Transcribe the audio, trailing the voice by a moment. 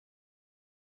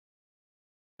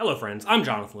Hello friends, I'm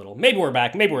Jonathan Little. Maybe we're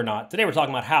back, maybe we're not. Today we're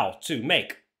talking about how to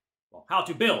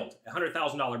build a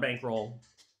 $100,000 bankroll.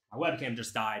 My webcam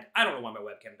just died. I don't know why my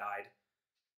webcam died.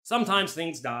 Sometimes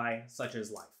things die, such as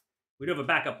life. We do have a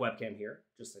backup webcam here,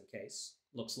 just in case.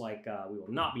 Looks like we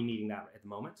will not be needing that at the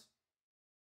moment.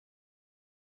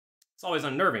 It's always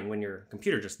unnerving when your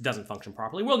computer just doesn't function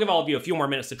properly. We'll give all of you a few more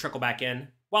minutes to trickle back in.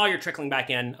 While you're trickling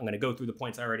back in, I'm going to go through the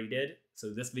points I already did,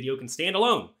 so this video can stand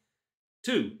alone.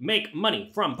 To make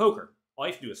money from poker, all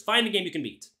you have to do is find a game you can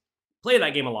beat, play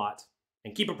that game a lot,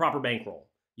 and keep a proper bankroll.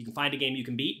 You can find a game you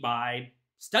can beat by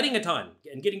studying a ton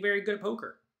and getting very good at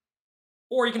poker.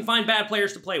 Or you can find bad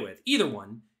players to play with. Either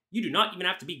one, you do not even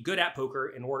have to be good at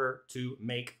poker in order to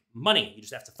make money. You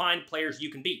just have to find players you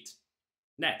can beat.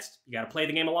 Next, you got to play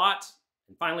the game a lot.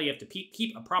 And finally, you have to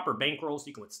keep a proper bankroll so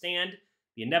you can withstand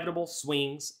the inevitable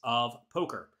swings of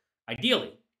poker.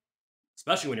 Ideally,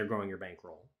 especially when you're growing your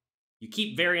bankroll, you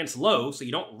keep variance low so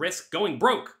you don't risk going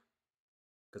broke.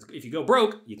 Because if you go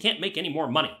broke, you can't make any more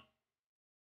money.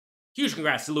 Huge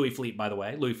congrats to Louis Philippe, by the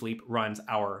way. Louis Philippe runs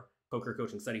our poker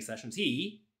coaching study sessions.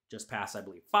 He just passed, I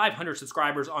believe, 500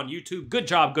 subscribers on YouTube. Good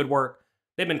job, good work.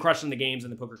 They've been crushing the games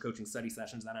in the poker coaching study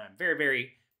sessions, and I'm very,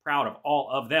 very proud of all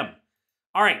of them.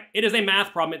 All right, it is a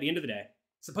math problem at the end of the day.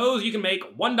 Suppose you can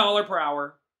make $1 per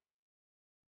hour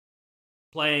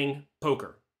playing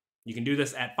poker. You can do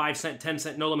this at 5-cent,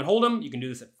 10-cent no-limit hold'em. You can do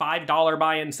this at $5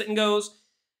 buy-in sit-and-goes.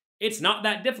 It's not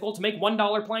that difficult to make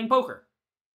 $1 playing poker.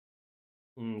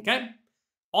 Okay?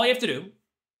 All you have to do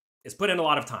is put in a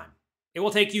lot of time. It will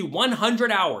take you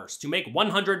 100 hours to make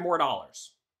 $100 more.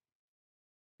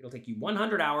 It'll take you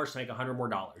 100 hours to make $100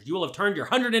 more. You will have turned your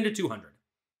 100 into 200.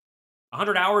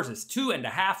 100 hours is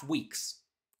 2.5 weeks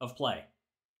of play.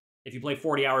 If you play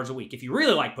 40 hours a week. If you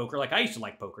really like poker, like I used to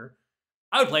like poker,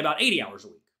 I would play about 80 hours a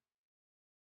week.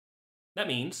 That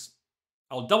means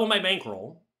I'll double my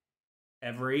bankroll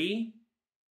every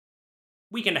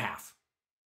week and a half.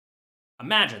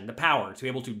 Imagine the power to be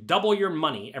able to double your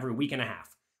money every week and a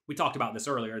half. We talked about this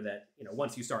earlier that,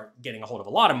 once you start getting a hold of a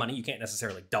lot of money, you can't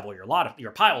necessarily double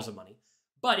your piles of money.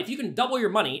 But if you can double your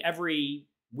money every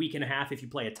week and a half if you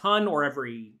play a ton, or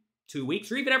every 2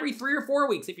 weeks, or even every 3 or 4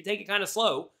 weeks if you take it kind of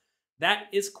slow, that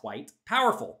is quite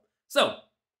powerful. So,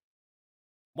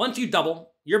 once you double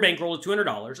your bankroll to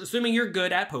 $200, assuming you're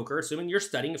good at poker, assuming you're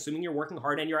studying, assuming you're working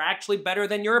hard, and you're actually better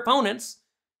than your opponents,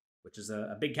 which is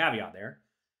a big caveat there,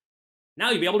 now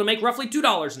you'll be able to make roughly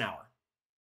 $2 an hour.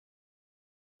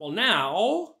 Well,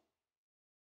 now,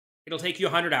 it'll take you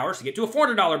 100 hours to get to a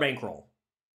 $400 bankroll.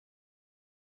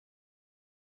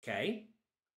 Okay.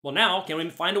 Well, now, can we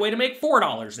find a way to make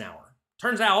 $4 an hour?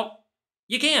 Turns out,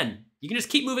 you can. You can just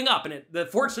keep moving up. And the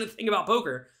fortunate thing about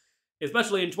poker,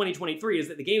 especially in 2023, is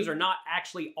that the games are not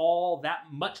actually all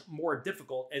that much more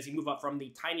difficult as you move up from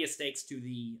the tiniest stakes to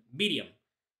the medium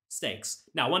stakes.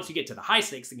 Now, once you get to the high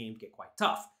stakes, the games get quite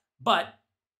tough. But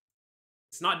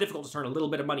it's not difficult to turn a little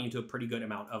bit of money into a pretty good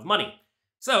amount of money.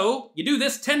 So you do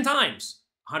this 10 times.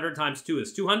 100 times 2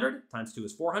 is 200, times 2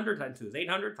 is 400, times 2 is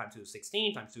 800, times 2 is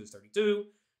 16, times 2 is 32,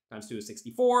 times 2 is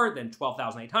 64, then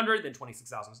 12,800, then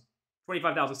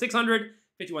 25,600,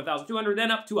 51,200,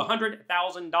 then up to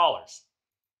 $100,000.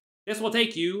 This will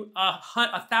take you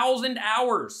 1,000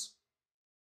 hours,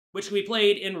 which can be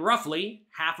played in roughly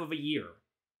half of a year.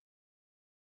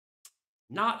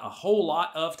 Not a whole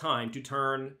lot of time to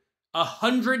turn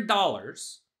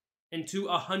 $100 into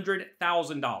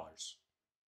 $100,000.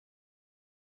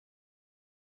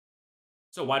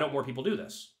 So why don't more people do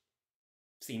this?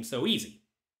 Seems so easy,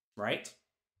 right?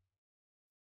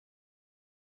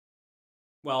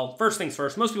 Well, first things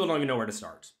first, most people don't even know where to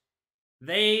start.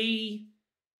 They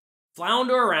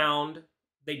flounder around,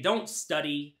 they don't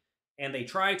study, and they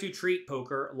try to treat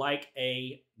poker like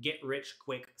a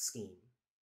get-rich-quick scheme.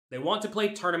 They want to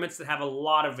play tournaments that have a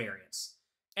lot of variance.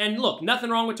 And look, nothing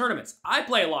wrong with tournaments. I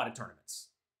play a lot of tournaments.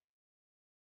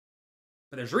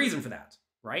 But there's a reason for that,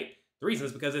 right? The reason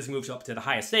is because as you move up to the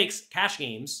highest stakes, cash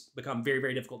games become very,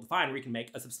 very difficult to find where you can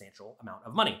make a substantial amount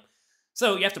of money.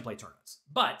 So you have to play tournaments.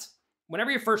 But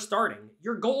whenever you're first starting,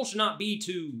 your goal should not be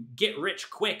to get rich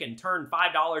quick and turn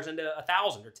 $5 into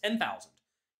 $1,000 or $10,000.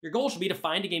 Your goal should be to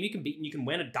find a game you can beat and you can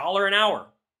win $1 an hour.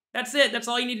 That's it. That's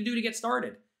all you need to do to get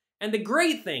started. And the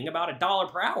great thing about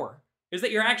 $1 per hour is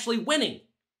that you're actually winning.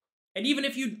 And even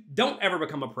if you don't ever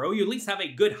become a pro, you at least have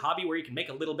a good hobby where you can make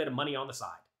a little bit of money on the side.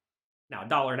 Now,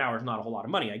 $1 an hour is not a whole lot of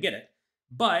money, I get it.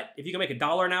 But if you can make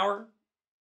 $1 an hour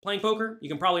playing poker, you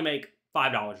can probably make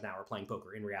 $5 an hour playing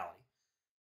poker in reality.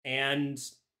 And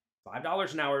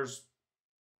 $5 an hour is,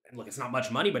 and look, it's not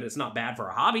much money, but it's not bad for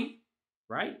a hobby,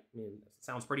 right? I mean, it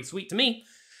sounds pretty sweet to me.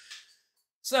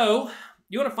 So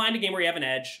you want to find a game where you have an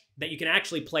edge that you can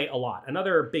actually play a lot.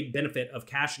 Another big benefit of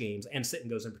cash games, and sit and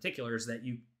goes in particular, is that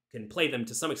you can play them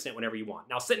to some extent whenever you want.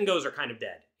 Now, sit and goes are kind of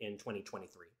dead in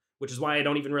 2023, which is why I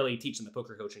don't even really teach them at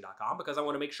pokercoaching.com, because I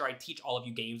want to make sure I teach all of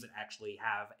you games that actually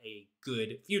have a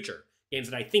good future. Games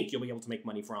that I think you'll be able to make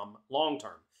money from long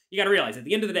term. You got to realize, at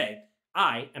the end of the day,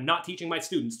 I am not teaching my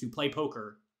students to play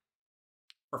poker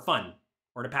for fun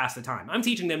or to pass the time. I'm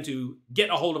teaching them to get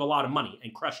a hold of a lot of money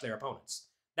and crush their opponents.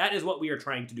 That is what we are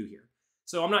trying to do here.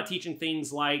 So I'm not teaching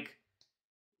things like,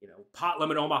 pot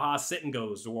limit Omaha sit and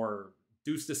goes or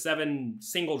deuce to 7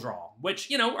 single draw,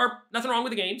 which, are nothing wrong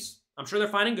with the games. I'm sure they're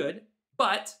fine and good,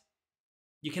 but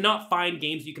you cannot find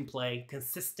games you can play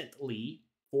consistently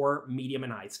for medium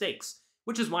and high stakes,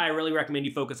 which is why I really recommend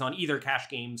you focus on either cash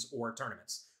games or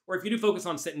tournaments. Or if you do focus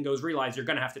on sit and goes, realize you're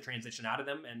going to have to transition out of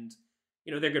them, and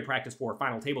they're good practice for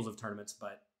final tables of tournaments,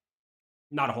 but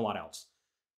not a whole lot else.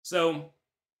 So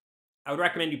I would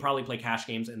recommend you probably play cash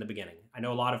games in the beginning. I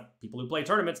know a lot of people who play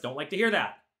tournaments don't like to hear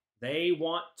that. They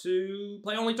want to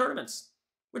play only tournaments,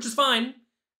 which is fine.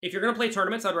 If you're going to play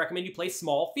tournaments, I'd recommend you play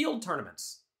small field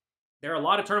tournaments. There are a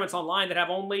lot of tournaments online that have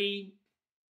only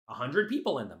 100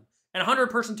 people in them. And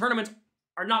 100-person tournaments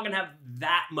are not going to have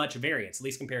that much variance, at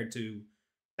least compared to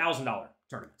 $1,000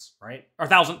 tournaments, right? Or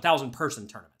 1,000-person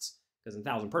tournaments. Because in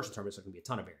 1,000-person tournaments, there can be a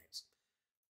ton of variance.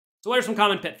 So what are some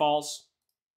common pitfalls?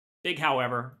 Big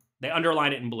however. They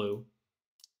underline it in blue.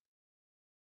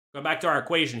 Go back to our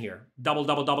equation here. Double,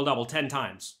 double, double, double 10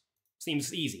 times.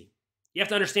 Seems easy. You have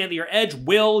to understand that your edge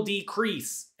will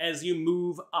decrease as you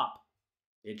move up.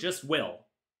 It just will.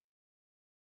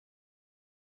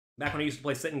 Back when I used to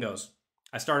play sit and goes,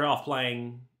 I started off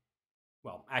playing,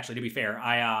 well, actually, to be fair,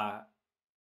 not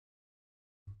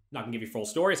going to give you a full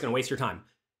story. It's going to waste your time.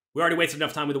 We already wasted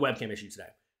enough time with the webcam issue today.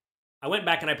 I went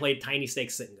back and I played tiny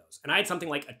stakes sit and goes, and I had something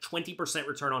like a 20%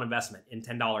 return on investment in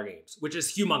 $10 games, which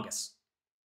is humongous.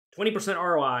 20%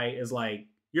 ROI is like,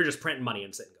 you're just printing money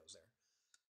in sit and goes there.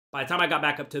 By the time I got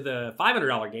back up to the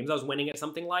 $500 games, I was winning at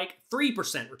something like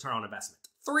 3% return on investment.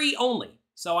 3 only.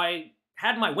 So I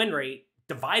had my win rate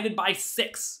divided by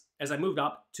 6 as I moved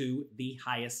up to the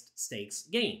highest stakes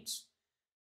games.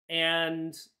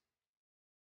 And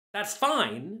that's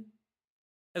fine,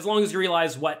 as long as you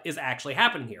realize what is actually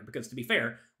happening here. Because to be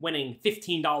fair, winning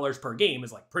 $15 per game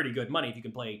is like pretty good money if you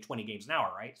can play 20 games an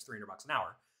hour, right? It's $300 an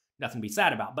hour. Nothing to be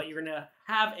sad about. But you're going to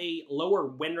have a lower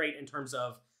win rate in terms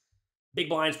of big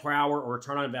blinds per hour or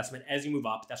return on investment as you move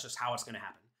up. That's just how it's going to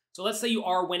happen. So let's say you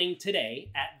are winning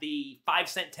today at the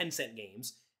 5-cent, 10-cent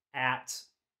games at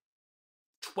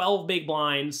 12 big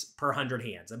blinds per 100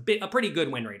 hands. A pretty good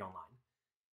win rate online.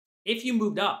 If you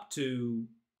moved up to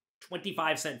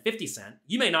 25 cent, 50 cent,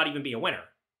 you may not even be a winner,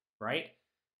 right?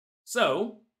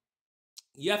 So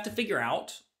you have to figure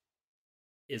out,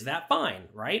 is that fine,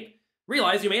 right?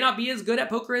 Realize you may not be as good at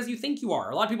poker as you think you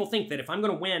are. A lot of people think that if I'm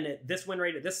going to win at this win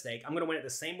rate at this stake, I'm going to win at the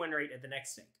same win rate at the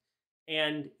next stake.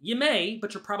 And you may,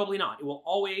 but you're probably not. It will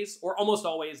always, or almost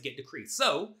always, get decreased.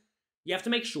 So you have to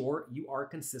make sure you are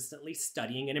consistently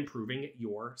studying and improving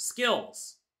your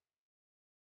skills.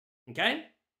 Okay?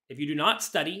 If you do not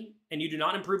study and you do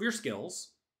not improve your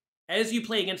skills, as you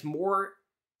play against more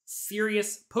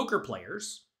serious poker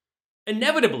players,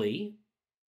 inevitably,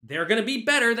 they're going to be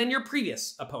better than your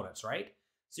previous opponents, right?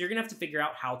 So you're going to have to figure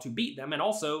out how to beat them and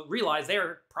also realize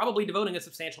they're probably devoting a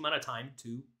substantial amount of time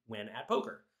to win at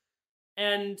poker.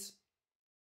 And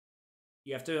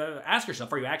you have to ask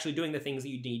yourself, are you actually doing the things that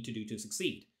you need to do to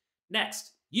succeed?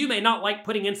 Next, you may not like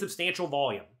putting in substantial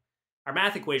volume. Our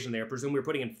math equation there presumed we were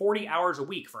putting in 40 hours a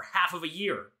week for half of a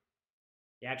year.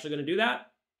 You actually going to do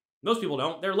that? Most people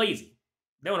don't. They're lazy.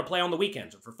 They want to play on the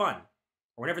weekends or for fun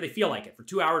or whenever they feel like it for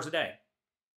 2 hours a day.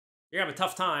 You're going to have a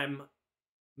tough time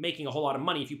making a whole lot of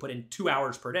money if you put in 2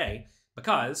 hours per day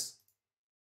because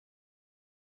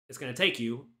it's going to take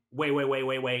you way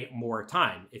more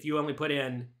time. If you only put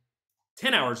in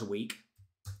 10 hours a week,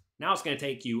 now it's going to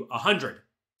take you 100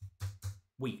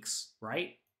 weeks, right?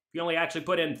 If you only actually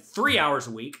put in 3 hours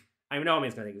a week, I don't even know how many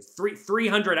it's going to take. It's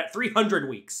 300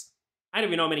 weeks. I don't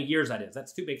even know how many years that is.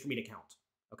 That's too big for me to count,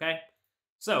 okay?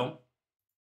 So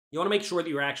you want to make sure that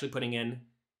you're actually putting in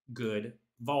good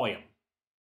volume.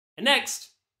 And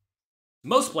next,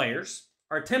 most players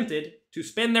are tempted to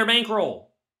spin their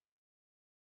bankroll.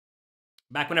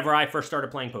 Back whenever I first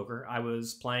started playing poker, I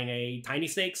was playing a tiny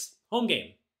stakes home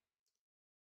game.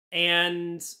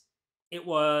 And it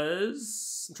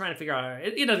was, I'm trying to figure out,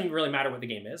 it doesn't really matter what the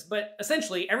game is, but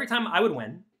essentially every time I would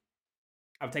win,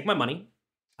 I would take my money,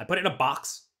 I'd put it in a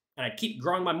box, and I'd keep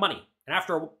growing my money. And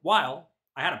after a while,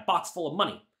 I had a box full of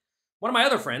money. One of my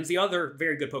other friends, the other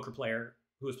very good poker player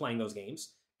who was playing those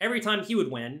games, every time he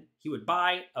would win, he would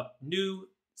buy a new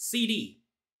CD.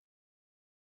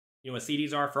 You know what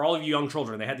CDs are? For all of you young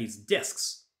children, they had these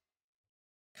discs,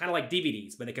 kind of like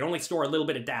DVDs, but they could only store a little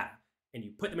bit of data. And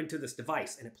you put them into this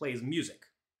device and it plays music.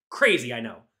 Crazy, I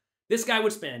know. This guy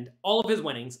would spend all of his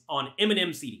winnings on Eminem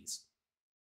CDs,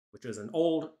 which was an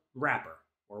old rapper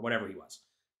or whatever he was.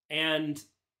 And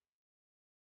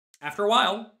after a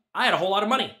while, I had a whole lot of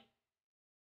money.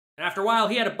 And after a while,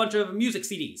 he had a bunch of music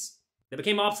CDs that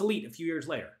became obsolete a few years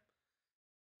later.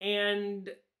 And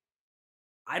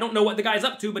I don't know what the guy's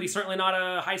up to, but he's certainly not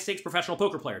a high-stakes professional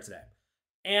poker player today.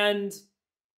 And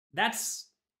that's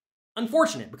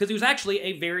unfortunate because he was actually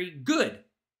a very good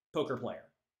poker player,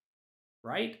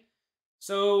 right?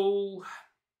 So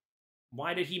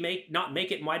why did he not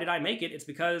make it and why did I make it? It's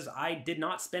because I did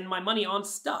not spend my money on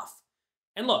stuff.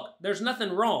 And look, there's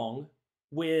nothing wrong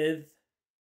with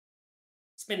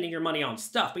spending your money on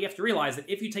stuff, but you have to realize that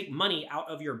if you take money out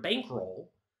of your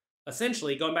bankroll,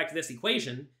 essentially, going back to this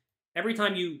equation, every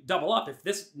time you double up, if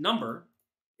this number,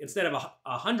 instead of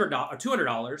 $100 or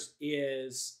 $200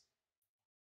 is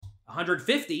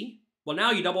 $150, well,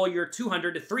 now you double your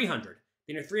 200 to 300,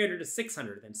 then your 300 to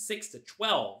 600, then 6 to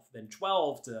 12, then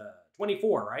 12 to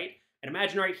 24, right? And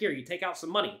imagine right here, you take out some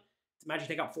money. Imagine you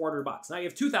take out $400. Now you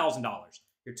have $2,000.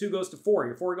 Your 2 goes to 4,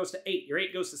 your 4 goes to 8, your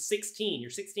 8 goes to 16, your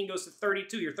 16 goes to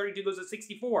 32, your 32 goes to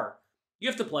 64. You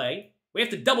have to play. We have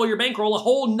to double your bankroll a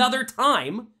whole nother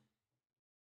time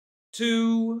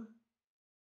to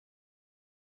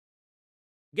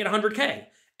get 100K.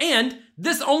 And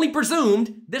this only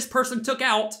presumed this person took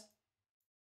out,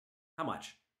 how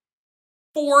much?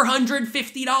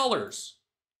 $450.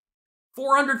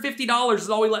 $450 is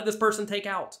all we let this person take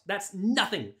out. That's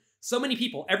nothing. So many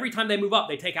people, every time they move up,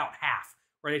 they take out half,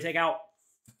 or they take out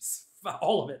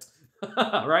all of it,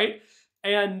 right?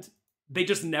 And they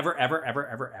just never, ever, ever,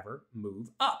 ever, ever move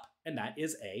up. And that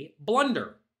is a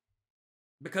blunder.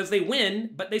 Because they win,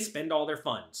 but they spend all their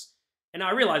funds. And now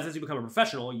I realize as you become a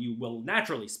professional, you will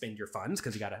naturally spend your funds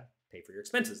because you got to pay for your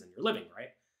expenses and your living, right?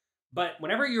 But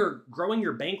whenever you're growing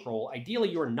your bankroll, ideally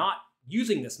you're not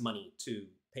using this money to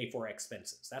pay for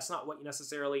expenses. That's not what you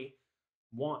necessarily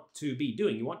want to be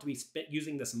doing. You want to be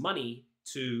using this money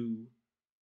to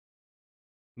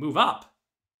move up,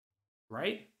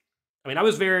 right? I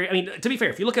mean, to be fair,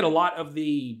 if you look at a lot of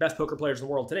the best poker players in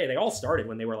the world today, they all started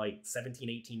when they were like 17,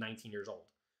 18, 19 years old.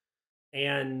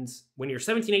 And when you're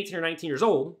 17, 18, or 19 years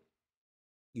old,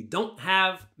 you don't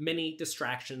have many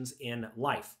distractions in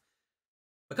life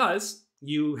because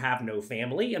you have no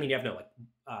family. I mean, you have no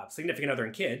significant other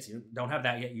and kids. You don't have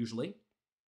that yet usually.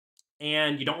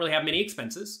 And you don't really have many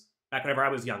expenses. Back whenever I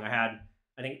was young, I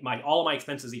think all of my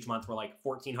expenses each month were like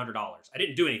 $1,400. I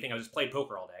didn't do anything. I just played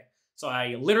poker all day. So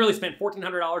I literally spent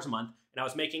 $1,400 a month, and I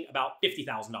was making about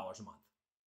 $50,000 a month.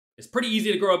 It's pretty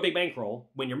easy to grow a big bankroll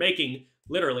when you're making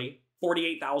literally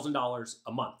 $48,000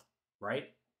 a month,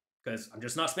 right? Because I'm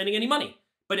just not spending any money.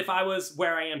 But if I was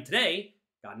where I am today,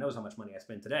 God knows how much money I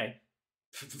spend today,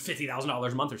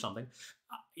 $50,000 a month or something,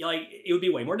 it would be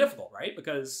way more difficult, right?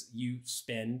 Because you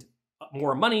spend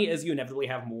more money as you inevitably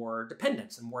have more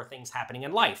dependents and more things happening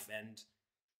in life and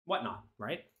whatnot,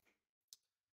 right?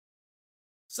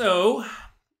 So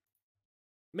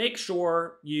make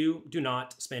sure you do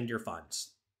not spend your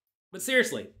funds. But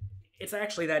seriously, it's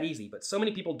actually that easy, but so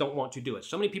many people don't want to do it.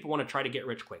 So many people want to try to get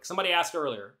rich quick. Somebody asked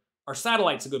earlier, are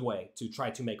satellites a good way to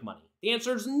try to make money? The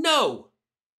answer is no.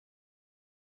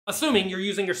 Assuming you're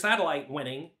using your satellite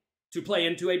winning to play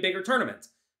into a bigger tournament.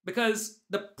 Because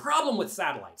the problem with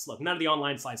satellites, look, none of the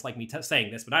online sites like me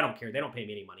saying this, but I don't care. They don't pay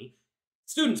me any money.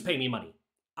 Students pay me money.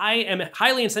 I am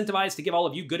highly incentivized to give all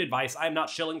of you good advice. I am not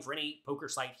shilling for any poker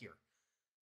site here.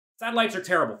 Satellites are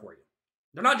terrible for you.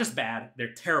 They're not just bad,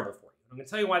 they're terrible for you. I'm going to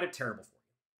tell you why they're terrible for you.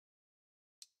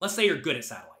 Let's say you're good at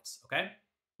satellites, okay?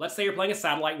 Let's say you're playing a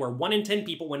satellite where 1 in 10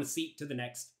 people win a seat to the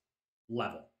next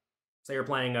level. Say you're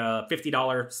playing a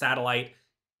 $50 satellite,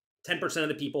 10% of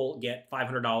the people get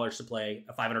 $500 to play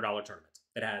a $500 tournament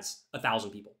that has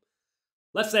 1,000 people.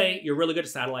 Let's say you're really good at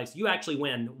satellites. You actually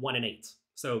win 1 in 8.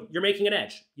 So you're making an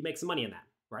edge. You make some money in that,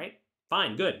 right?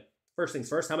 Fine, good. First things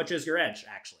first, how much is your edge,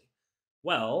 actually?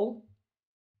 Well,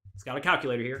 it's got a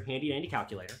calculator here, handy dandy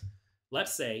calculator.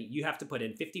 Let's say you have to put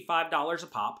in $55 a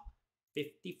pop.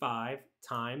 55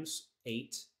 times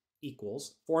 8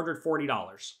 equals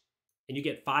 $440. And you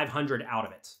get 500 out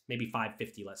of it. Maybe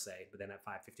 550, let's say, but then that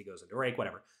 550 goes into rake,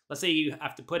 whatever. Let's say you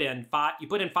have to put in you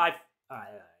put in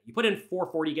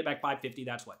 440, you get back 550.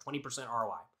 That's what, 20%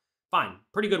 ROI. Fine,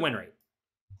 pretty good win rate.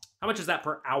 How much is that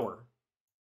per hour?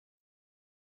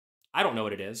 I don't know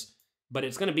what it is, but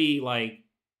it's going to be like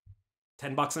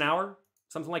 $10 an hour,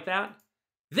 something like that.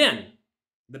 Then,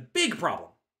 the big problem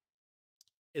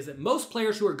is that most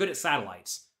players who are good at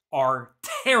satellites are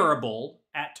terrible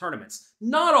at tournaments.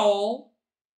 Not all,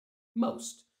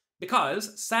 most.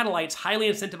 Because satellites highly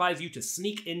incentivize you to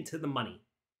sneak into the money.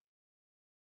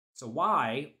 So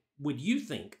why would you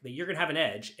think that you're going to have an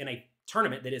edge in a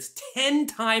tournament that is 10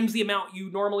 times the amount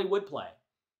you normally would play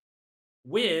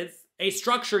with a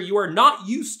structure you are not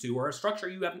used to or a structure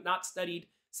you have not studied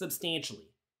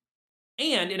substantially,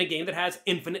 and in a game that has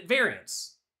infinite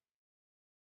variance,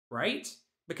 right?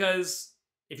 Because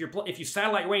if you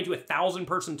satellite your way into a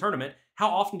 1,000-person tournament, how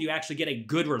often do you actually get a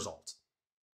good result?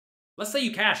 Let's say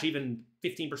you cash even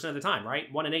 15% of the time,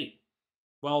 right? 1 in 8.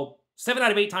 Well, 7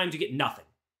 out of 8 times you get nothing.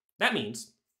 That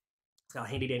means, it's got a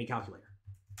handy-dandy calculator.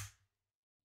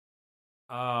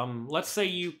 Let's say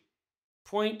you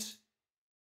point,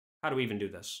 how do we even do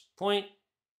this?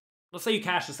 Let's say you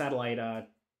cash the satellite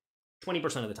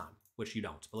 20% of the time, which you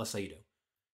don't, but let's say you do.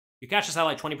 You cash the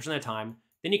satellite 20% of the time,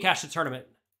 then you cash the tournament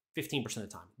 15% of the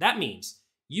time. That means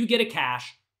you get a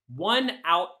cash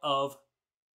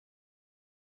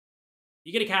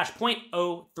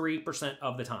 0.03%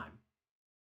 of the time.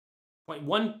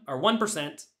 0.1 or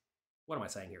 1%, what am I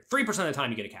saying here? 3% of the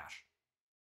time you get a cash.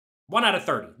 1 out of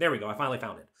 30. There we go. I finally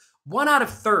found it. 1 out of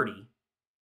 30,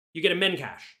 you get a min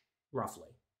cash, roughly.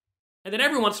 And then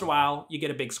every once in a while, you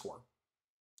get a big score.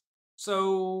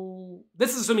 So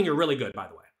this is assuming you're really good, by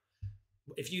the way.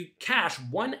 If you cash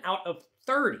 1 out of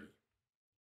 30,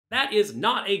 that is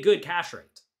not a good cash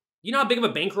rate. You know how big of a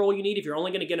bankroll you need if you're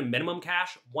only going to get a minimum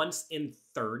cash once in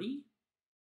 30?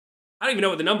 I don't even know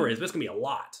what the number is, but it's going to be a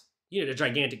lot. You need a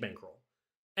gigantic bankroll.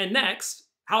 And next,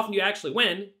 how often do you actually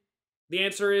win? The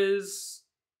answer is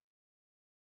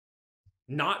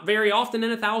not very often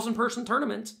in a 1,000-person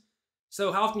tournament.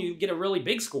 So how often you get a really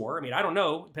big score? I mean, I don't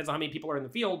know. Depends on how many people are in the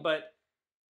field, but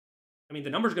I mean, the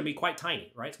number's going to be quite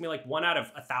tiny, right? It's going to be like 1 out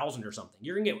of 1,000 or something.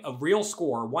 You're going to get a real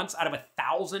score once out of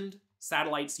 1,000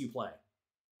 satellites you play,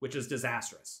 which is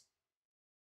disastrous.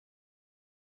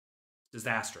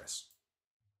 Disastrous.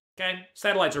 Okay?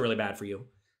 Satellites are really bad for you.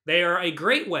 They are a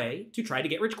great way to try to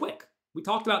get rich quick. We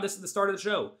talked about this at the start of the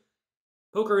show.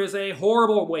 Poker is a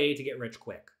horrible way to get rich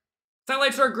quick.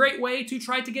 Satellites are a great way to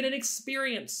try to get an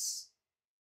experience.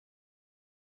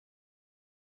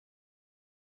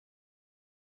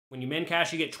 When you min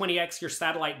cash, you get 20x your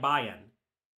satellite buy-in.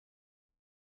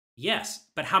 Yes,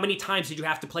 but how many times did you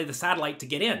have to play the satellite to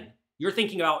get in? You're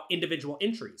thinking about individual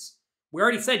entries. We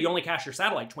already said you only cash your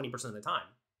satellite 20% of the time,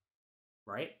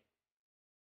 right?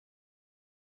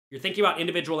 You're thinking about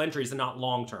individual entries and not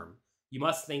long-term. You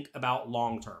must think about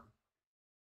long-term,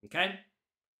 okay?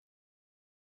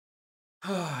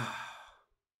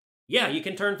 Yeah, you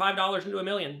can turn $5 into $1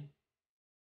 million.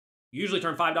 You usually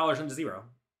turn $5 into 0.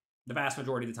 The vast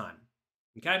majority of the time,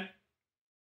 okay?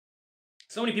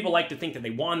 So many people like to think that they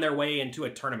won their way into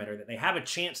a tournament or that they have a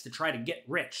chance to try to get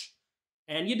rich.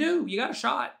 And you do, you got a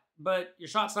shot, but your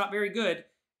shot's not very good.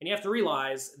 And you have to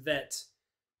realize that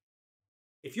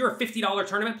if you're a $50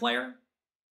 tournament player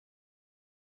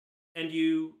and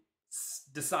you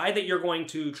decide that you're going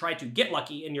to try to get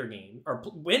lucky in your game or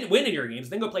win in your games,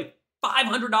 then go play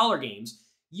 $500 games,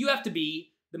 you have to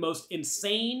be the most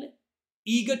insane,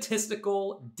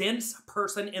 egotistical, dense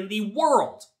person in the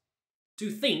world to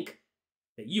think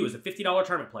that you, as a $50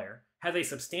 tournament player, has a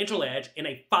substantial edge in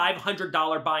a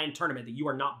 $500 buy-in tournament that you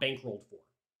are not bankrolled for.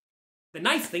 The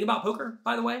nice thing about poker,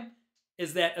 by the way,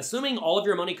 is that assuming all of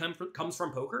your money comes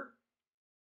from poker,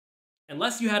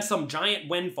 unless you had some giant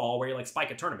windfall where you like spike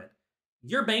a tournament,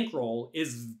 your bankroll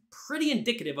is pretty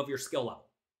indicative of your skill level.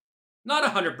 Not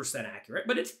 100% accurate,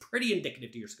 but it's pretty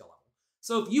indicative to your skill level.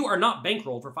 So if you are not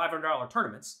bankrolled for $500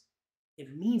 tournaments,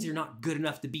 it means you're not good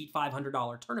enough to beat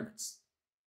 $500 tournaments.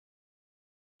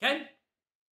 Okay?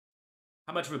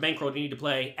 How much of a bankroll do you need to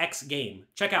play X game?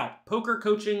 Check out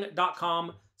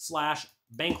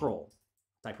pokercoaching.com/bankroll.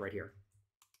 Type right here.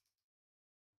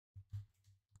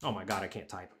 Oh my God, I can't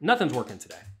type. Nothing's working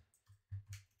today.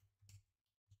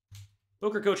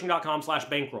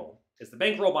 Pokercoaching.com/bankroll. It's the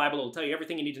bankroll Bible. It'll tell you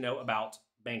everything you need to know about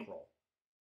bankroll.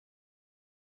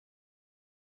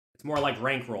 It's more like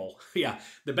rank roll. Yeah,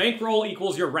 the bankroll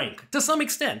equals your rank to some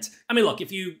extent. I mean, look,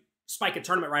 if you spike a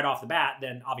tournament right off the bat,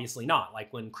 then obviously not.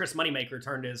 Like when Chris Moneymaker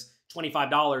turned his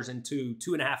 $25 into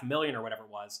 $2.5 million or whatever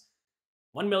it was.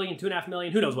 1 million, 2.5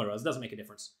 million, who knows what it was. It doesn't make a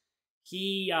difference.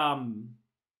 He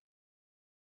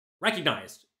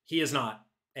recognized he is not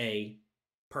a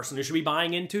person who should be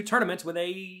buying into tournaments with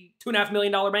a $2.5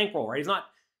 million bankroll, right? He's not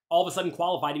all of a sudden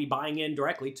qualified to be buying in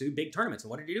directly to big tournaments.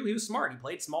 And what did he do? He was smart. He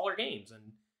played smaller games.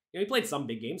 And he played some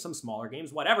big games, some smaller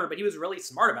games, whatever, but he was really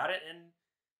smart about it and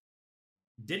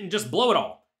didn't just blow it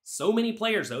all. So many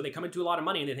players, though, they come into a lot of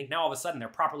money and they think now all of a sudden they're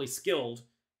properly skilled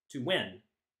to win,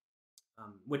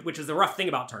 which is the rough thing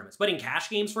about tournaments. But in cash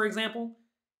games, for example,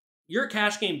 your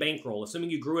cash game bankroll, assuming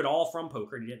you grew it all from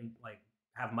poker and you didn't like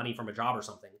have money from a job or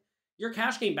something, your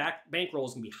cash game bankroll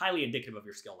is going to be highly indicative of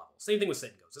your skill level. Same thing with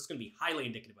sit and goes. It's going to be highly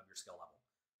indicative of your skill level.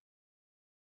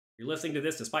 You're listening to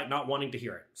this despite not wanting to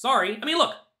hear it. Sorry. I mean,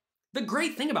 look, the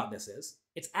great thing about this is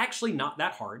it's actually not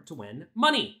that hard to win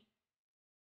money.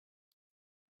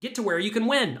 Get to where you can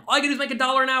win. All you can do is make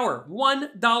 $1 an hour.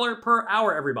 $1 per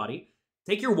hour, everybody.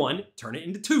 Take your 1, turn it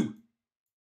into 2.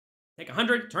 Take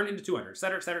 100, turn it into 200, et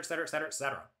cetera, et cetera, et cetera, et cetera, et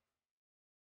cetera.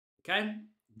 Okay?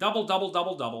 Double, double,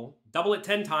 double, double. Double it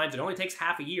 10 times. It only takes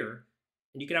half a year.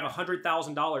 And you can have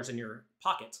 $100,000 in your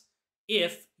pocket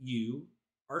if you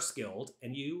are skilled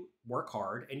and you work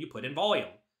hard and you put in volume.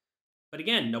 But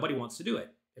again, nobody wants to do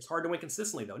it. It's hard to win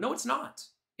consistently, though. No, it's not.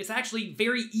 It's actually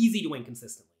very easy to win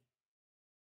consistently.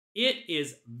 It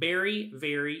is very,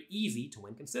 very easy to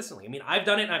win consistently. I mean, I've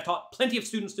done it and I've taught plenty of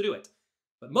students to do it.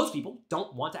 But most people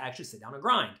don't want to actually sit down and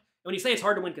grind. And when you say it's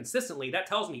hard to win consistently, that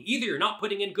tells me either you're not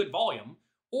putting in good volume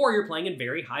or you're playing in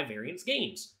very high variance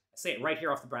games. I say it right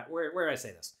here off the bat. Where did I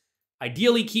say this?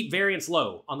 Ideally, keep variance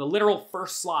low on the literal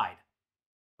first slide.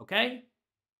 Okay?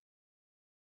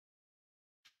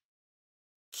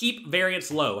 Keep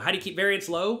variance low. How do you keep variance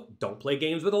low? Don't play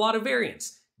games with a lot of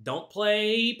variance. Don't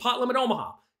play Pot Limit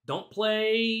Omaha. Don't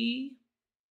play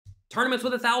tournaments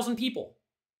with 1,000 people,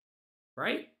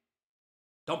 right?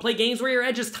 Don't play games where your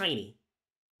edge is tiny.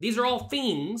 These are all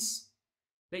things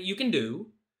that you can do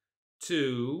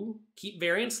to keep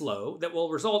variance low that will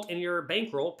result in your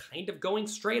bankroll kind of going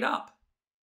straight up.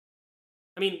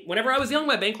 I mean, whenever I was young,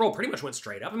 my bankroll pretty much went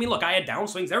straight up. I mean, look, I had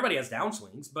downswings. Everybody has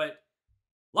downswings, but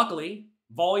luckily,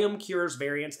 volume cures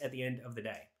variance at the end of the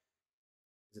day.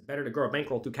 Is it better to grow a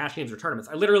bankroll through cash games or tournaments?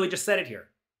 I literally just said it here.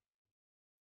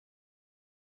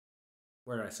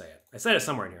 Where did I say it? I said it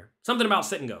somewhere in here. Something about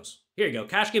sit and goes. Here you go.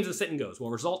 Cash games and sit and goes will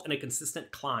result in a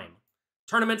consistent climb.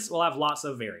 Tournaments will have lots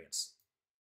of variance.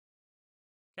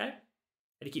 Okay?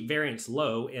 And to keep variance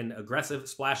low in aggressive,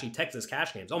 splashy Texas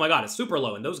cash games. Oh my God, it's super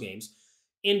low in those games.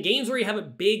 In games where you have a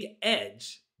big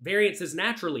edge, variance is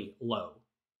naturally low.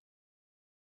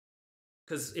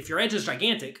 Because if your edge is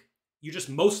gigantic, you just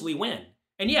mostly win.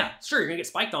 And yeah, sure, you're going to get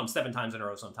spiked on 7 times in a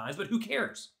row sometimes, but who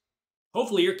cares?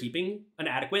 Hopefully you're keeping an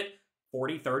adequate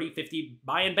 40, 30, 50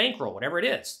 buy-in bankroll, whatever it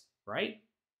is, right?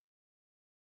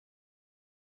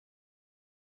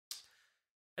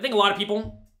 I think a lot of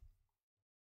people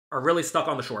are really stuck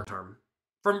on the short term.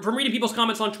 From reading people's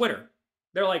comments on Twitter,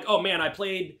 they're like, oh man, I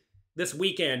played this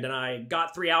weekend and I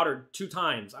got 3 out or 2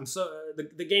 times.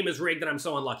 The game is rigged and I'm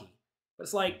so unlucky. But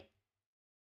it's like,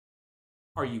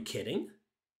 are you kidding?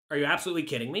 Are you absolutely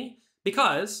kidding me?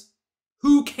 Because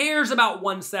who cares about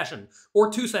 1 session or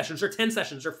 2 sessions or 10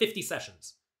 sessions or 50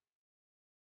 sessions?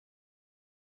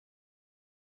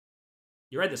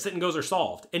 You read that sit and goes are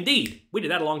solved. Indeed, we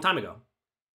did that a long time ago.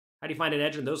 How do you find an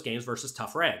edge in those games versus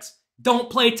tough regs? Don't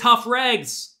play tough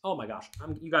regs. Oh my gosh,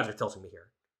 you guys are tilting me here.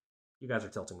 You guys are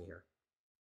tilting me here.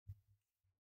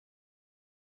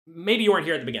 Maybe you weren't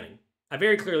here at the beginning. I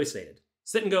very clearly stated,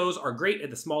 sit and goes are great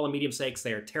at the small and medium stakes.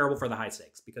 They are terrible for the high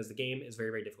stakes because the game is very,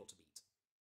 very difficult to beat.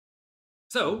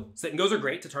 So, sit and goes are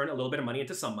great to turn a little bit of money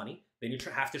into some money. Then you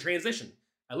have to transition.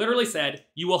 I literally said,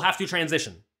 you will have to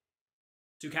transition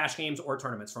to cash games or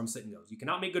tournaments from sit and goes. You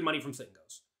cannot make good money from sit and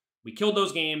goes. We killed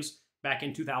those games back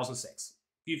in 2006.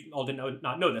 If you all did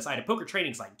not know this, I had a poker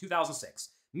training site in 2006.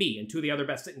 Me and 2 of the other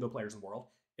best sit and go players in the world.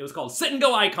 It was called Sit and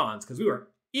Go Icons because we were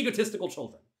egotistical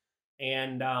children.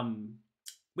 And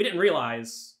we didn't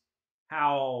realize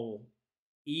how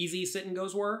easy sit and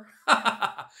goes were.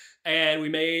 And we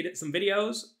made some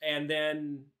videos and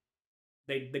then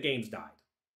the games died.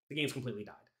 The games completely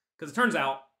died. Because it turns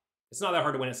out it's not that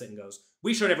hard to win at sit and goes.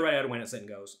 We showed everybody how to win at sit and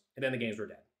goes, and then the games were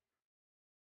dead.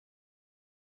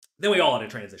 Then we all had a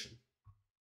transition.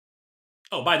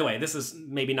 Oh, by the way, this is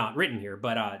maybe not written here,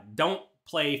 but don't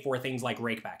play for things like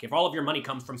rakeback. If all of your money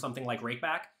comes from something like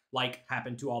rakeback, like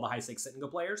happened to all the high stakes sit and go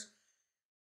players,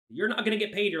 you're not going to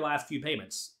get paid your last few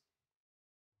payments.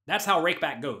 That's how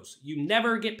rakeback goes. You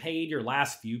never get paid your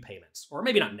last few payments. Or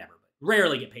maybe not never, but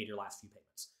rarely get paid your last few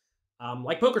payments.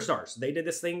 Like PokerStars, they did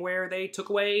this thing where they took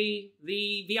away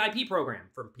the VIP program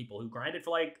from people who grinded for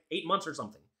like 8 months or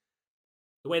something.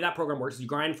 The way that program works is you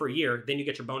grind for a year, then you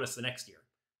get your bonus the next year.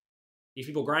 These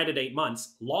people grinded 8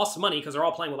 months, lost money because they're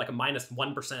all playing with like a minus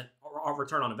 1%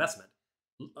 return on investment,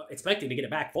 expecting to get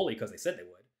it back fully because they said they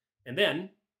would. And then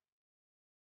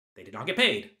they did not get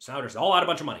paid. So now they're all out a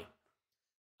bunch of money.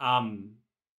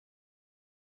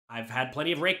 I've had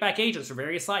plenty of rakeback agents for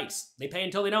various sites. They pay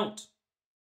until they don't,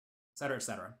 etc.,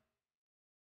 etc.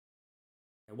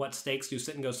 At what stakes do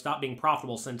sit and go stop being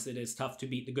profitable since it is tough to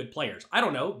beat the good players? I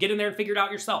don't know. Get in there and figure it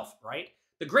out yourself, right?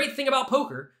 The great thing about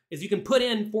poker is you can put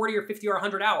in 40 or 50 or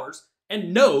 100 hours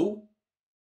and know,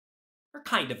 or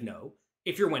kind of know,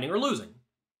 if you're winning or losing.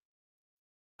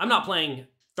 I'm not playing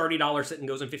 $30 sit and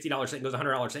goes and $50 sit and goes,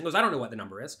 $100 sit and goes. I don't know what the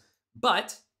number is,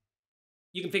 but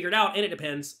you can figure it out, and it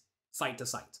depends site to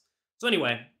site. So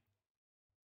anyway,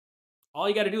 all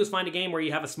you got to do is find a game where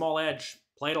you have a small edge,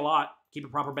 play it a lot, keep a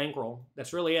proper bankroll.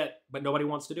 That's really it, but nobody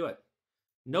wants to do it.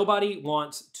 Nobody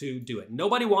wants to do it.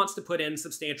 Nobody wants to put in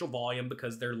substantial volume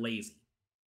because they're lazy.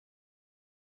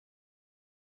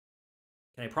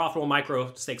 Can a profitable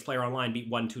micro stakes player online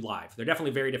beat 1-2 live? They're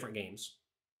definitely very different games.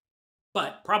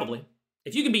 But probably,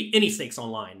 if you can beat any stakes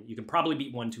online, you can probably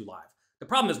beat 1-2 live. The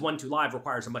problem is 1-2 live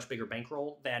requires a much bigger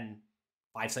bankroll than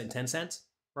 5 cent and 10 cents,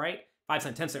 right? 5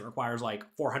 cent, 10 cent requires like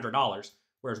 $400,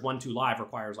 whereas 1-2 live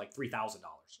requires like $3,000,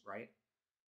 right?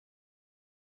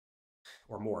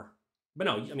 Or more. But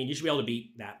no, I mean, you should be able to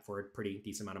beat that for a pretty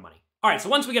decent amount of money. All right, so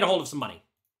once we get a hold of some money,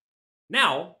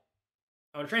 now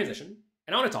I want to transition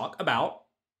and I want to talk about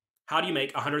how do you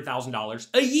make $100,000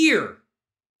 a year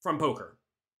from poker.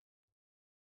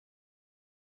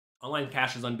 Online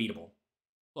cash is unbeatable.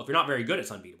 Well, if you're not very good,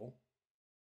 it's unbeatable.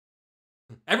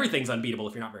 Everything's unbeatable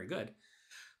if you're not very good.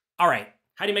 All right,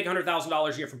 how do you make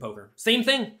 $100,000 a year from poker? Same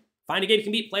thing. Find a game you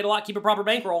can beat, play it a lot, keep a proper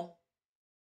bankroll.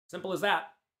 Simple as that.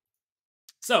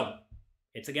 So,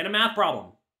 it's again a math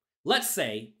problem. Let's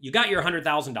say you got your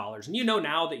 $100,000 and you know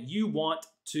now that you want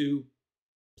to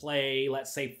play,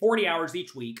 let's say, 40 hours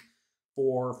each week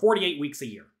for 48 weeks a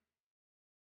year.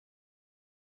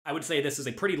 I would say this is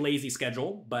a pretty lazy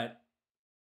schedule, but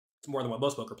it's more than what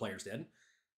most poker players did.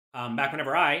 Back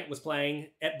whenever I was playing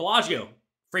at Bellagio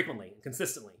frequently and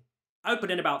consistently, I would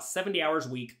put in about 70 hours a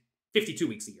week, 52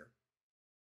 weeks a year.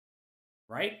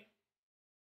 Right?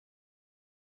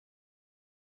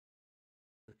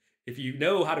 If you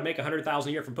know how to make $100,000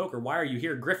 a year from poker, why are you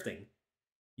here grifting?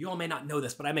 You all may not know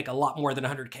this, but I make a lot more than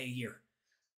 $100K a year.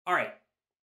 All right.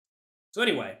 So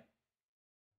anyway,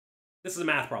 this is a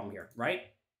math problem here, right?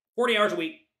 40 hours a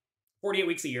week, 48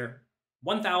 weeks a year,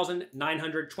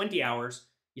 1,920 hours.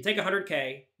 You take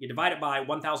 100K, you divide it by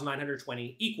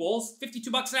 1,920 equals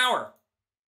 $52 an hour.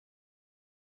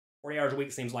 40 hours a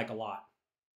week seems like a lot.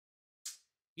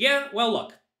 Yeah, well,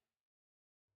 look.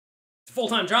 It's a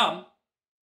full-time job.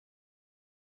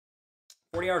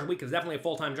 40 hours a week is definitely a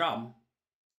full-time job.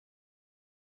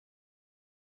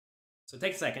 So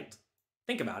take a second,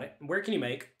 think about it. Where can you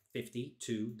make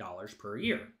 $52 per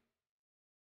year?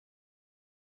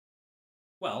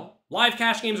 Well, live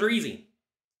cash games are easy.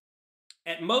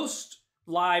 At most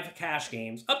live cash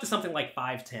games, up to something like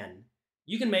 5-10,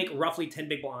 you can make roughly 10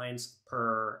 big blinds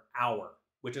per hour,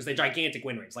 which is a gigantic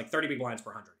win rate. It's like 30 big blinds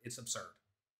per 100. It's absurd,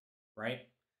 right?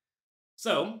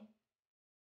 So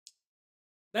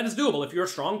that is doable if you're a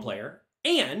strong player.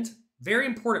 And very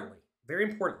importantly,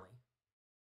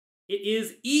 it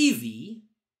is easy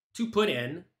to put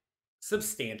in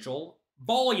substantial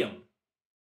volume.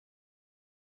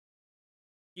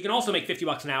 You can also make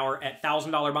 $50 an hour at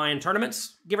 $1,000 buy-in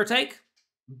tournaments, give or take,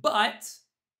 but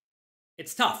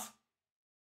it's tough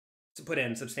to put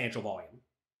in substantial volume.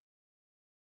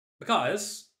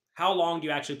 Because how long do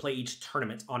you actually play each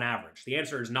tournament on average? The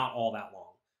answer is not all that long.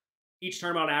 Each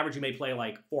tournament on average, you may play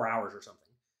like 4 hours or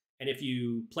something. And if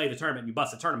you play the tournament, you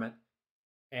bust the tournament,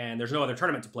 and there's no other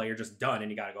tournament to play, you're just done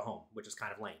and you gotta go home, which is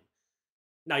kind of lame.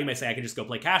 Now you may say I can just go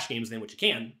play cash games then, which you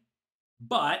can,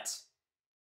 but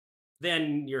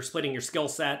then you're splitting your skill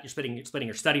set, you're splitting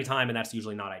your study time, and that's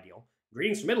usually not ideal.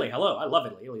 Greetings from Italy. Hello, I love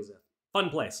Italy. Italy's a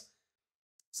fun place.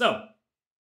 So,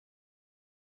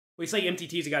 we say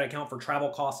MTTs, you gotta account for travel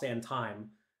cost and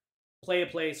time. Play a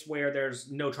place where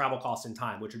there's no travel cost and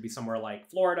time, which would be somewhere like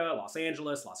Florida, Los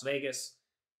Angeles, Las Vegas,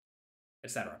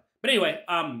 etc. But anyway,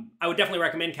 I would definitely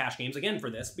recommend cash games again for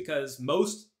this because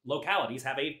most localities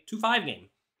have a 2-5 game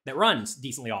that runs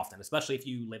decently often, especially if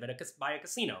you live by a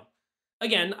casino.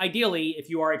 Again, ideally, if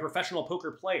you are a professional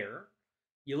poker player,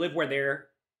 you live where there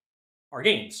are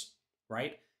games,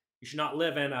 right? You should not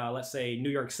live in, let's say, New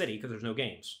York City because there's no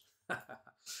games.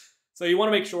 So you want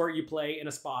to make sure you play in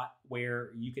a spot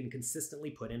where you can consistently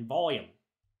put in volume.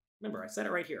 Remember, I said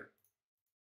it right here.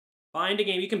 Find a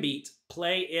game you can beat,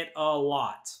 play it a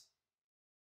lot.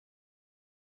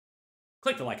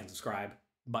 Click the like and subscribe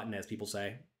button, as people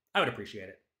say. I would appreciate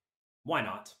it. Why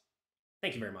not?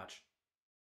 Thank you very much.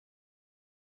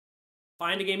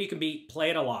 Find a game you can beat, play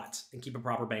it a lot, and keep a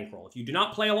proper bankroll. If you do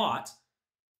not play a lot,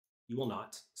 you will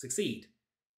not succeed.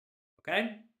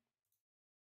 Okay?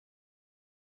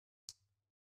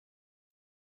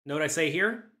 Know what I say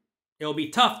here? It'll be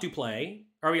tough to play,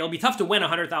 or it'll be tough to win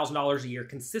 $100,000 a year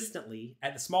consistently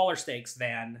at the smaller stakes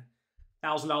than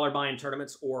 $1,000 buy-in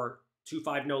tournaments or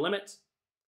 2-5 no limits,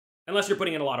 unless you're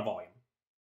putting in a lot of volume.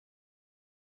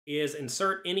 Is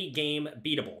insert any game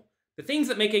beatable. The things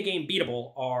that make a game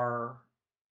beatable are,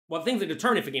 well, the things that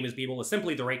determine if a game is beatable is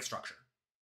simply the rake structure.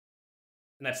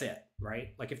 And that's it,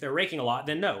 right? Like if they're raking a lot,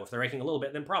 then no. If they're raking a little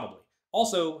bit, then probably.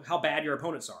 Also, how bad your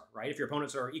opponents are, right? If your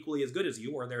opponents are equally as good as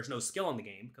you, or there's no skill in the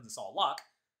game because it's all luck,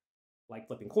 like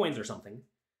flipping coins or something,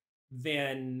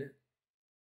 then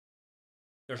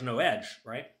there's no edge,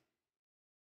 right?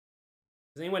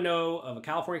 Does anyone know of a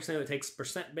California casino that takes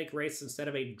percent bake rates instead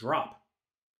of a drop?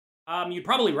 You'd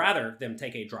probably rather them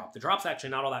take a drop. The drop's actually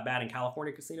not all that bad in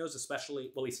California casinos,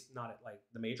 especially, well, at least not at like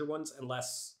the major ones,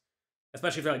 unless,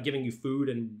 especially if they're like giving you food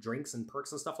and drinks and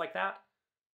perks and stuff like that.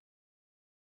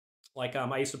 Like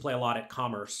I used to play a lot at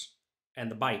Commerce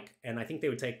and the Bike, and I think they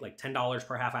would take like $10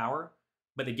 per half hour,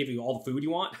 but they give you all the food you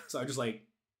want. So I just like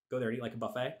go there and eat like a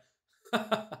buffet.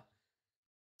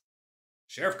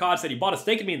 Sheriff Cod said he bought a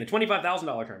stake of me in the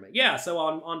 $25,000 tournament. Yeah, so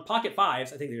on Pocket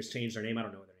Fives, I think they just changed their name. I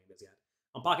don't know what their name is yet.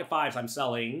 On Pocket Fives, I'm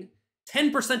selling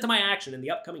 10% of my action in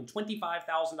the upcoming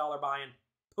 $25,000 buy-in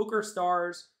Poker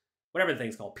Stars, whatever the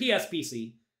thing's called,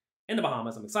 PSPC, in the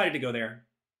Bahamas. I'm excited to go there.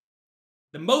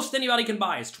 The most anybody can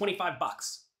buy is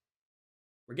 $25.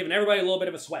 We're giving everybody a little bit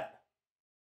of a sweat.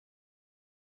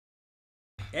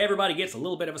 Everybody gets a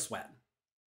little bit of a sweat.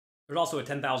 There's also a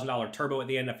 $10,000 turbo at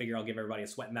the end. I figure I'll give everybody a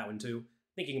sweat in that one too.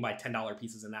 I think you can buy $10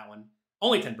 pieces in that one.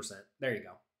 Only 10%. There you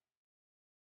go.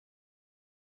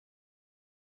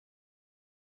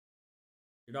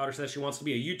 Your daughter says she wants to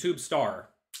be a YouTube star.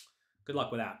 Good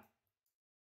luck with that.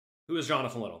 Who is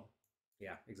Jonathan Little?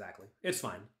 Yeah, exactly. It's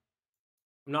fine.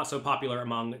 I'm not so popular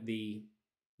among the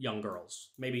young girls.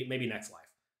 Maybe next life.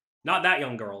 Not that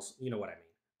young girls. You know what I mean.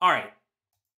 All right.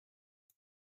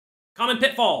 Common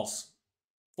pitfalls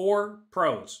for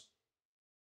pros.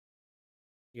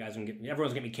 You guys,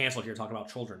 everyone's gonna be canceled here talking about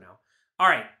children now. All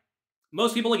right.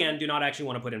 Most people, again, do not actually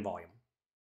want to put in volume.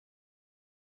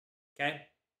 Okay?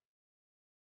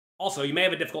 Also, you may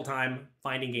have a difficult time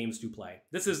finding games to play.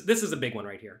 This is a big one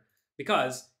right here.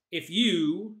 Because if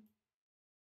you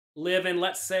live in,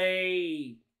 let's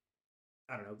say,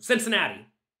 I don't know, Cincinnati.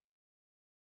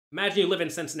 Imagine you live in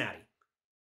Cincinnati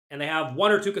and they have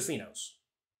 1 or 2 casinos,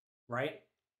 right?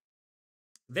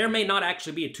 There may not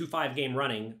actually be a 2-5 game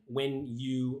running when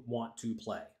you want to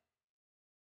play,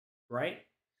 right?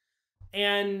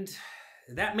 And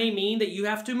that may mean that you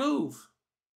have to move.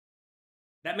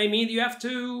 That may mean that you have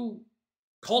to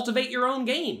cultivate your own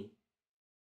game.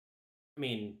 I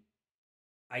mean,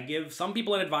 I give some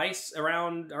people an advice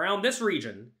around this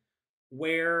region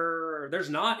where there's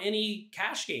not any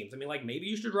cash games. I mean, like maybe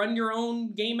you should run your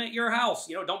own game at your house.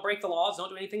 You know, don't break the laws, don't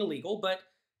do anything illegal, but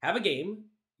have a game.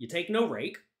 You take no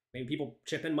rake. Maybe people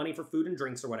chip in money for food and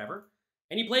drinks or whatever.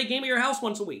 And you play a game at your house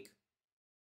once a week.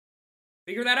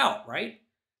 Figure that out, right?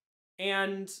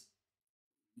 And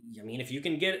I mean, if you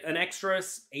can get an extra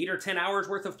 8 or 10 hours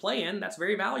worth of play in, that's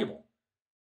very valuable.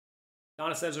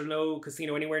 Donna says there's no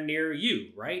casino anywhere near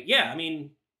you, right? Yeah, I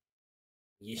mean,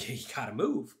 you gotta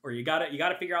move, or you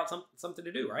gotta figure out something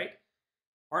to do, right?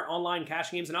 Aren't online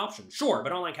cash games an option? Sure,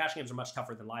 but online cash games are much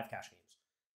tougher than live cash games.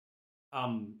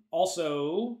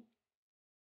 Also,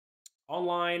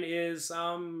 online is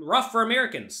rough for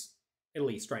Americans, at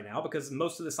least right now, because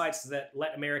most of the sites that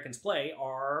let Americans play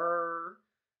are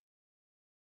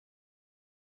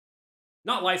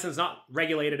not licensed, not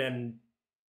regulated, and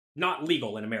not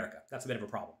legal in America. That's a bit of a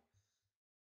problem.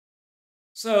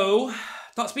 So,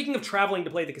 speaking of traveling to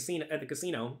play at the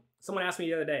casino, someone asked me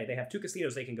the other day, they have 2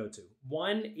 casinos they can go to.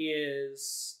 One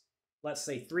is, let's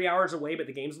say, 3 hours away, but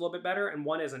the game's a little bit better, and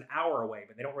one is an hour away,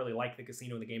 but they don't really like the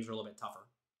casino and the games are a little bit tougher.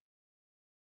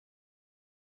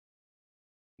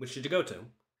 Which should you go to?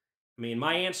 I mean,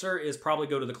 my answer is probably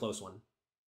go to the close one.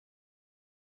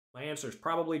 My answer is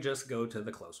probably just go to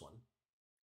the close one.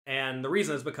 And the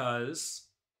reason is because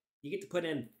you get to put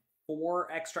in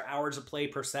 4 extra hours of play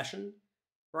per session,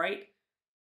 right?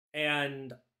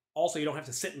 And also you don't have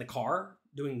to sit in the car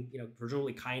doing,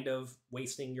 presumably kind of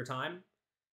wasting your time.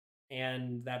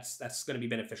 And that's going to be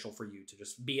beneficial for you to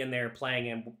just be in there playing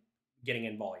and getting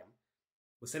in volume.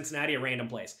 With Cincinnati, a random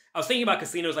place. I was thinking about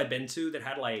casinos I've been to that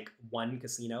had like 1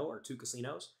 casino or 2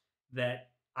 casinos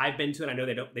that I've been to, and I know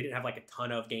they didn't have like a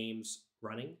ton of games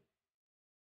running,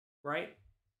 right?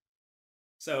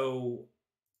 So,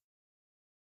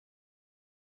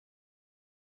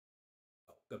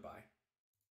 goodbye.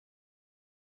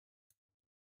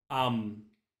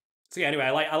 So yeah, anyway,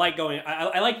 I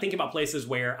like thinking about places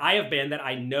where I have been that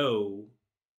I know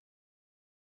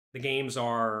The games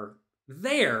are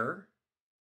there,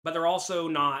 but they're also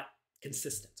not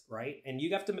consistent, right? And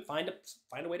you have to find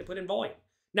a way to put in volume.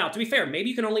 Now, to be fair, maybe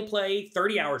you can only play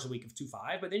 30 hours a week of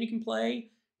 2.5, but then you can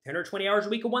play 10 or 20 hours a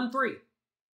week of 1.3. It's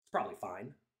probably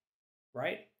fine,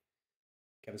 right?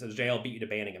 Kevin says JL beat you to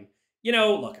banning him. You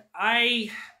know, look,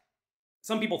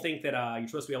 some people think that you're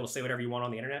supposed to be able to say whatever you want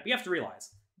on the internet, but you have to realize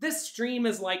this stream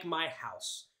is like my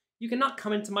house. You cannot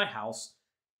come into my house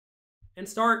and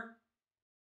start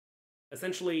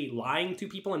essentially lying to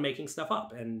people and making stuff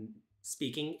up and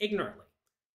speaking ignorantly.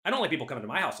 I don't like people coming to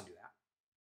my house and do that.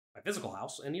 My physical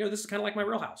house. And, you know, this is kind of like my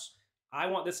real house. I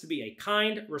want this to be a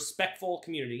kind, respectful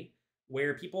community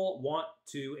where people want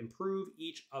to improve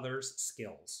each other's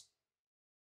skills.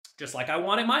 Just like I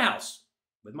want at my house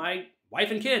with my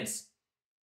wife and kids,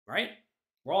 right?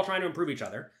 We're all trying to improve each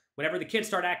other. Whenever the kids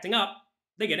start acting up,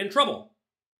 they get in trouble.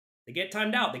 They get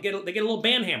timed out. They get a little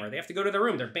ban hammer. They have to go to their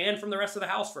room. They're banned from the rest of the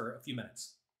house for a few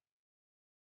minutes.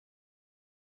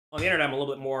 On the internet, I'm a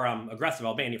little bit more aggressive.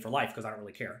 I'll ban you for life because I don't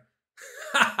really care.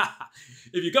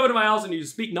 If you come into my house and you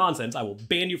speak nonsense, I will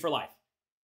ban you for life.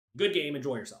 Good game.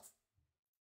 Enjoy yourself.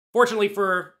 Fortunately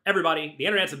for everybody, the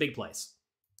internet's a big place.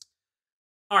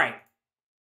 All right.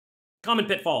 Common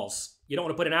pitfalls. You don't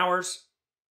want to put in hours.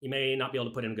 You may not be able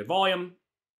to put in good volume.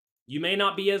 You may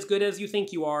not be as good as you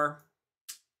think you are.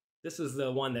 This is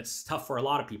the one that's tough for a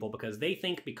lot of people because they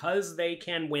think because they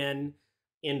can win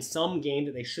in some game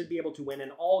that they should be able to win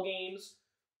in all games,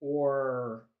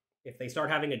 or if they start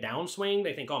having a downswing,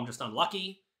 they think, oh, I'm just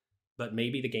unlucky, but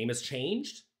maybe the game has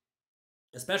changed.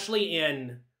 Especially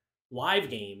in live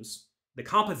games, the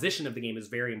composition of the game is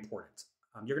very important.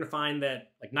 You're going to find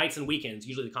that like nights and weekends,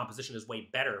 usually the composition is way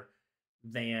better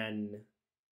than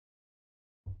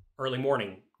early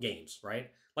morning games, right?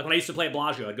 Like when I used to play at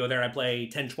Bellagio, I'd go there and I'd play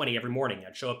 10:20 every morning.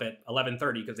 I'd show up at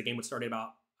 11:30 because the game would start at about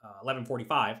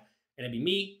 11:45. And it'd be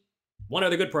me, one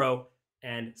other good pro,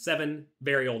 and 7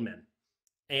 very old men.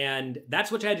 And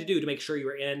that's what you had to do to make sure you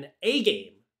were in a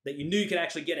game that you knew you could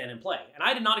actually get in and play. And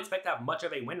I did not expect to have much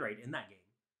of a win rate in that game.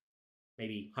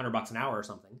 Maybe $100 an hour or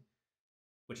something,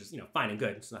 which is, you know, fine and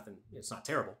good. It's nothing, it's not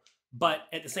terrible. But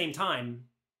at the same time,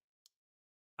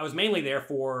 I was mainly there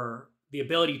for the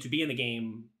ability to be in the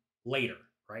game later,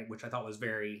 right? Which I thought was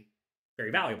very,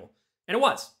 very valuable. And it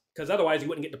was, because otherwise you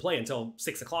wouldn't get to play until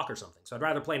 6 o'clock or something. So I'd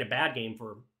rather play in a bad game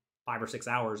for 5 or 6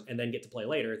 hours and then get to play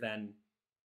later than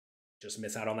just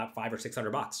miss out on that $500 or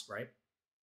 $600, right?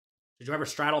 Did you ever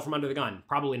straddle from under the gun?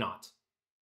 Probably not.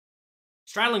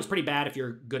 Straddling's pretty bad if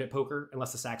you're good at poker,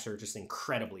 unless the stacks are just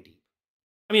incredibly deep.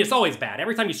 I mean, it's always bad.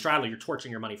 Every time you straddle, you're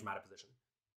torching your money from out of position.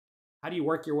 How do you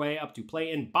work your way up to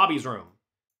play in Bobby's room?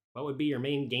 What would be your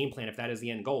main game plan if that is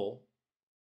the end goal?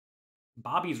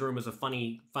 Bobby's room is a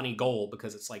funny goal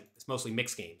because it's mostly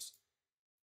mixed games.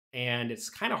 And it's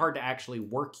kind of hard to actually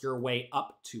work your way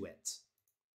up to it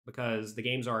because the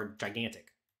games are gigantic.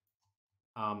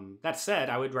 That said,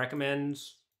 I would recommend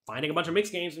finding a bunch of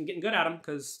mixed games and getting good at them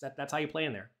because that's how you play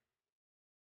in there.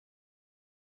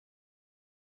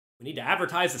 We need to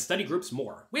advertise the study groups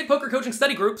more. We have poker coaching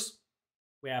study groups.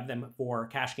 We have them for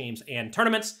cash games and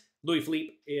tournaments. Louis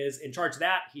Philippe is in charge of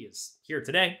that. He is here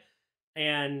today.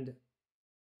 And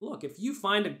look, if you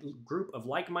find a group of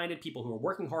like-minded people who are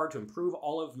working hard to improve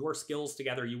all of your skills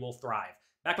together, you will thrive.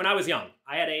 Back when I was young,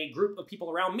 I had a group of people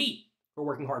around me who were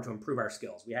working hard to improve our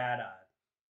skills. We had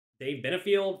Dave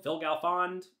Benefield, Phil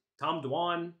Galfond, Tom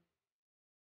Dwan,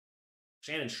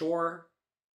 Shannon Shore.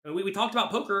 I mean, we talked about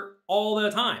poker all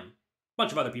the time. A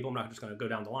bunch of other people. I'm not just going to go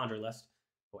down the laundry list.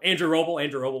 Well, Andrew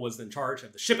Roble was in charge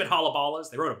of the Ship It Halaballas.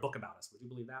 They wrote a book about us. Would you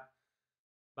believe that?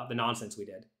 About the nonsense we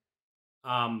did.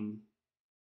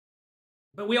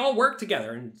 But we all worked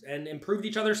together and improved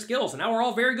each other's skills. And now we're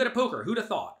all very good at poker. Who'd have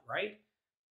thought, right?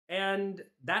 And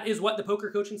that is what the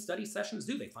poker coaching study sessions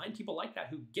do. They find people like that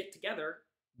who get together,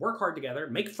 work hard together,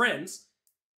 make friends,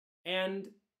 and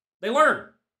they learn.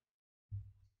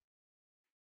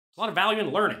 There's a lot of value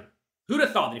in learning. Who'd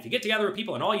have thought that if you get together with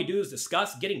people and all you do is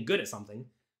discuss getting good at something,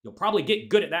 you'll probably get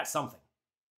good at that something.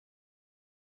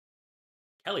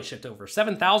 Kelly shipped over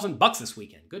 $7,000 this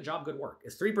weekend. Good job, good work.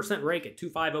 Is 3% rake at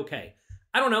 2.5 okay?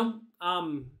 I don't know.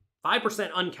 5%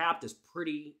 uncapped is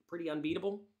pretty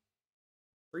unbeatable.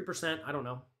 3%, I don't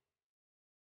know.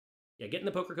 Yeah, get in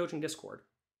the poker coaching Discord.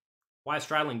 Why is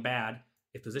straddling bad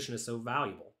if position is so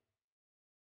valuable?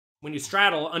 When you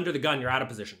straddle under the gun, you're out of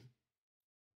position.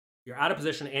 You're out of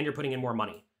position and you're putting in more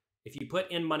money. If you put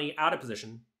in money out of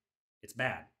position, it's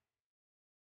bad.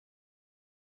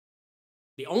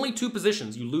 The only two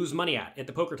positions you lose money at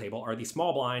the poker table are the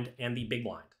small blind and the big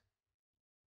blind.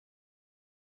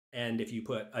 And if you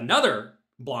put another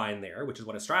blind there, which is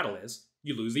what a straddle is,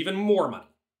 you lose even more money,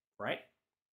 right?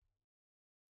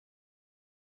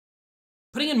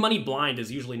 Putting in money blind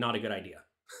is usually not a good idea.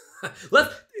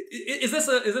 Is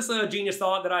this a genius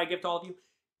thought that I give to all of you?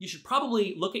 You should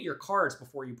probably look at your cards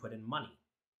before you put in money.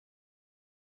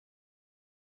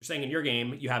 You're saying in your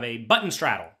game, you have a button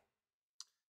straddle.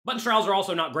 Button straddles are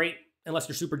also not great unless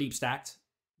you're super deep stacked,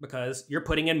 because you're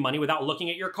putting in money without looking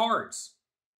at your cards.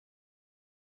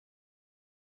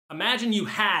 Imagine you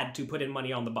had to put in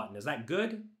money on the button. Is that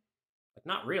good? Like,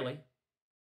 not really.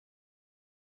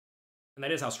 And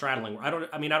that is how straddling works. I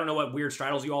don't know what weird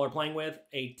straddles you all are playing with.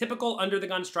 A typical under the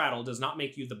gun straddle does not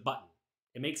make you the button.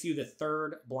 It makes you the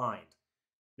third blind.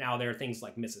 Now, there are things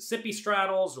like Mississippi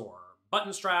straddles or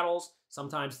button straddles.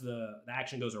 Sometimes the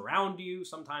action goes around you.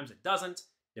 Sometimes it doesn't.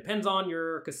 Depends on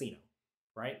your casino,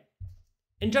 right?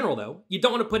 In general, though, you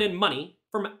don't want to put in money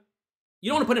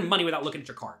without looking at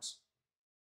your cards.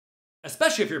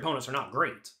 Especially if your opponents are not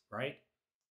great, right?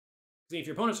 See, if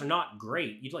your opponents are not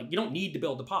great, you don't need to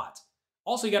build the pot.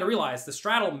 Also, you got to realize the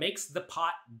straddle makes the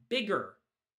pot bigger,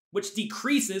 which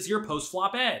decreases your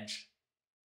post-flop edge.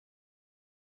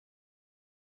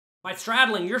 By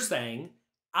straddling, you're saying,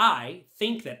 I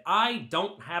think that I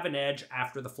don't have an edge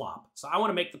after the flop, so I want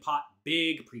to make the pot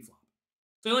big pre-flop.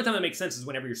 So the only time that makes sense is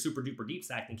whenever you're super duper deep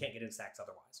stacked and can't get in stacks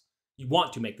otherwise. You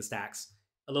want to make the stacks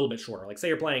a little bit shorter. Like say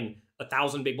you're playing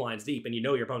 1,000 big blinds deep and you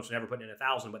know your opponents will never put in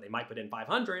 1,000, but they might put in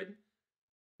 500,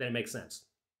 then it makes sense.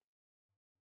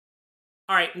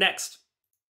 All right, next.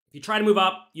 If you try to move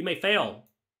up, you may fail,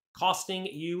 costing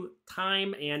you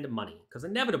time and money, because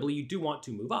inevitably you do want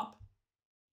to move up.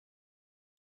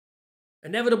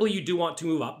 Inevitably you do want to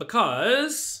move up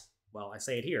because, well, I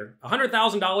say it here,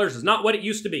 $100,000 is not what it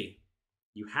used to be.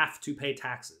 You have to pay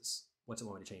taxes. What's it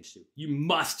want me to change to? You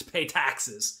must pay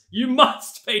taxes. You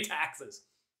must pay taxes.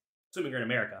 Assuming you're in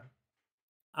America.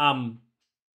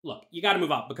 Look, you got to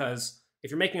move up because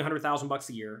if you're making $100,000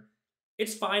 a year,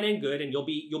 it's fine and good and you'll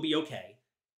be okay.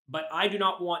 But I do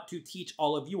not want to teach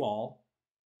all of you all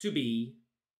to be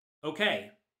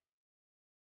okay.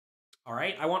 All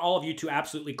right? I want all of you to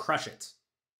absolutely crush it.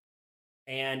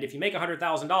 And if you make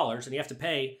 $100,000 and you have to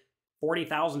pay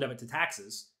 $40,000 of it to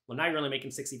taxes, well, now you're only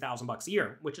making $60,000 a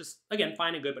year, which is, again,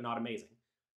 fine and good, but not amazing.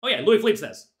 Oh yeah, Louis Philippe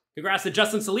says, congrats to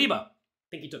Justin Saliba. I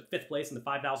think he took 5th place in the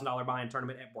 $5,000 buy-in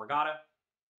tournament at Borgata.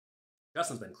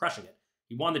 Justin's been crushing it.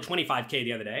 He won the 25K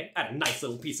the other day. I had a nice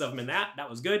little piece of him in that. That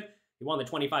was good. He won the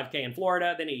 25K in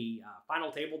Florida. Then he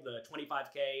final tabled the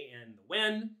 25K in the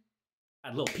Win. I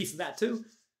had a little piece of that too.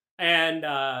 And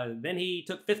then he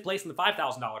took 5th place in the $5,000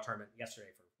 tournament yesterday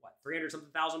for what,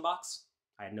 300-something thousand bucks?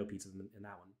 I had no piece of him in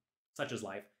that one. Such is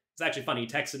life. It's actually funny. He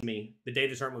texted me the day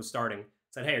the tournament was starting.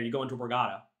 Said, hey, are you going to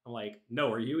Borgata? I'm like,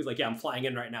 no, are you? He's like, yeah, I'm flying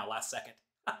in right now, last second.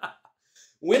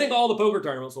 Winning all the poker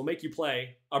tournaments will make you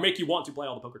play, or make you want to play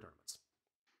all the poker tournaments.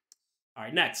 All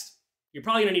right, next. You're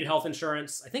probably going to need health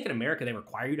insurance. I think in America they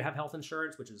require you to have health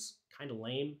insurance, which is kind of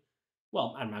lame.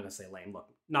 Well, I'm not going to say lame. Look,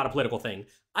 not a political thing.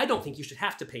 I don't think you should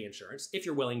have to pay insurance if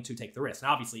you're willing to take the risk.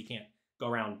 Now, obviously, you can't go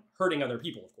around hurting other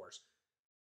people, of course.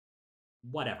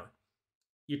 Whatever.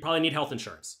 You probably need health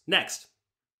insurance. Next,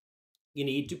 you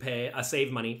need to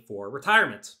save money for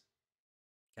retirement.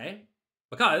 Okay?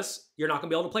 Because you're not going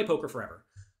to be able to play poker forever.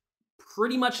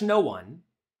 Pretty much no one,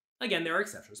 again, there are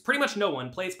exceptions, pretty much no one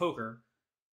plays poker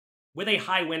with a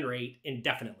high win rate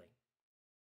indefinitely.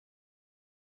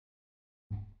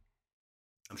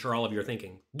 I'm sure all of you are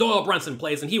thinking, Doyle Brunson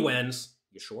plays and he wins.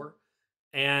 You sure?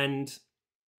 And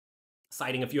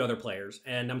citing a few other players.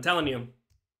 And I'm telling you,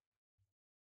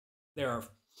 there are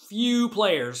few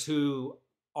players who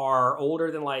are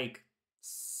older than like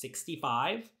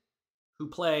 65 who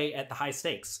play at the high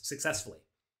stakes successfully.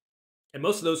 And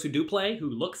most of those who do play, who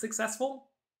look successful,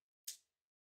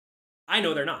 I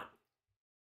know they're not.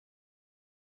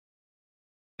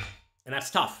 And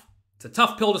that's tough. It's a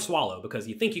tough pill to swallow because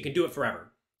you think you can do it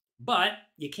forever, but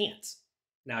you can't.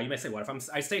 Now you may say, what if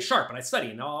I stay sharp and I study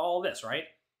and all this, right?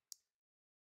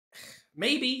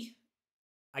 Maybe.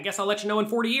 I guess I'll let you know in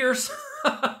 40 years.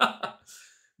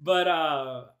 But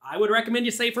I would recommend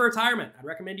you save for retirement. I'd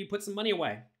recommend you put some money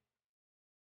away.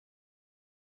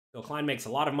 Bill Klein makes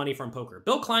a lot of money from poker.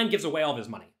 Bill Klein gives away all of his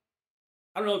money.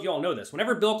 I don't know if you all know this.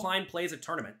 Whenever Bill Klein plays a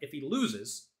tournament, if he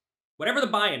loses, whatever the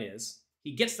buy-in is,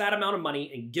 he gets that amount of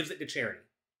money and gives it to charity.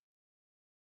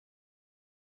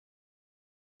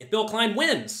 If Bill Klein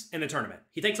wins in the tournament,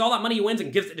 he takes all that money he wins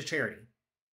and gives it to charity.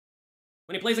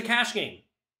 When he plays a cash game,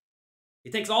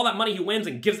 he takes all that money he wins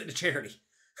and gives it to charity.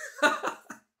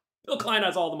 Bill Klein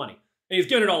has all the money, and he's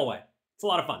giving it all away. It's a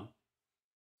lot of fun.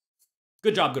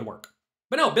 Good job, good work.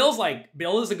 But no,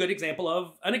 Bill is a good example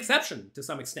of an exception to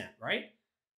some extent, right?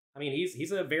 I mean,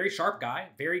 he's a very sharp guy,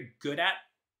 very good at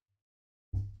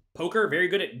poker, very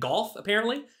good at golf,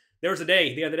 apparently. There was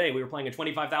the other day, we were playing a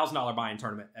 $25,000 buy-in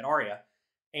tournament at Aria,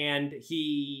 and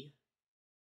he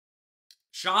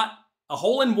shot a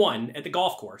hole-in-one at the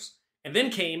golf course, and then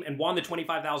came and won the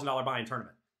 $25,000 buy-in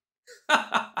tournament.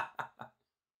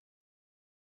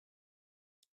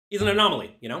 He's an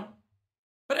anomaly, you know?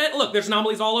 But look, there's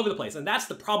anomalies all over the place, and that's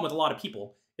the problem with a lot of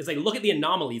people, is they look at the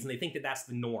anomalies and they think that that's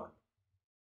the norm,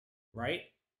 right?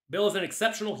 Bill is an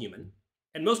exceptional human,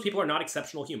 and most people are not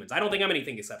exceptional humans. I don't think I'm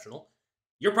anything exceptional.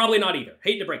 You're probably not either.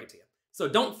 Hate to break it to you. So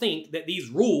don't think that these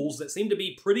rules that seem to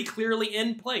be pretty clearly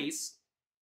in place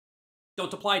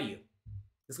don't apply to you.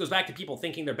 This goes back to people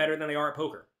thinking they're better than they are at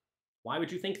poker. Why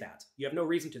would you think that? You have no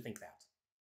reason to think that.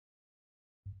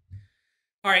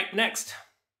 All right, next.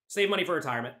 Save money for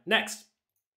retirement. Next.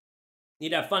 You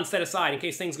need to have funds set aside in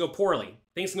case things go poorly.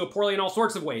 Things can go poorly in all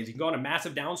sorts of ways. You can go on a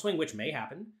massive downswing, which may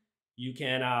happen. You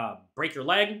can break your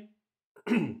leg,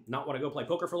 not want to go play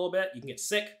poker for a little bit. You can get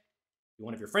sick.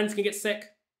 One of your friends can get sick.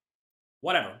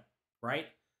 Whatever, right?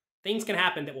 Things can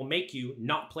happen that will make you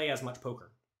not play as much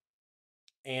poker.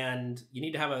 And you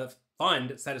need to have a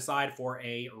fund set aside for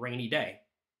a rainy day.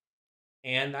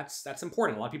 And that's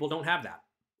important. A lot of people don't have that.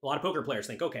 A lot of poker players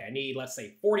think, okay, I need, let's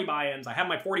say, 40 buy-ins. I have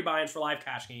my 40 buy-ins for live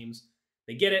cash games.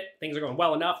 They get it. Things are going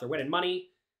well enough. They're winning money.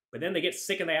 But then they get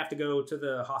sick and they have to go to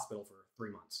the hospital for 3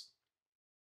 months.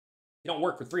 If you don't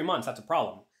work for 3 months, that's a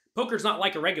problem. Poker's not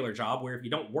like a regular job where if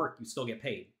you don't work, you still get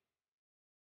paid.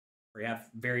 Or you have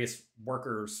various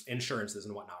workers' insurances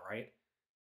and whatnot, right?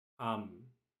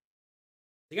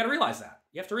 You got to realize that.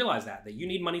 You have to realize that you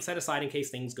need money set aside in case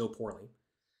things go poorly.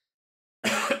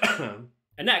 And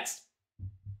next,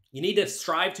 you need to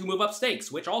strive to move up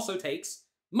stakes, which also takes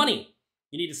money.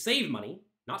 You need to save money,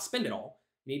 not spend it all.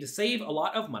 You need to save a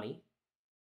lot of money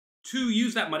to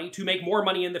use that money to make more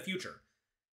money in the future.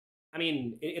 I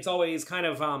mean, it's always kind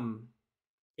of,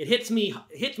 it hits me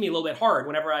a little bit hard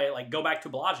whenever I like go back to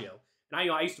Bellagio.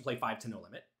 And I used to play 5 to no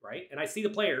limit, right? And I see the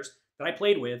players that I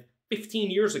played with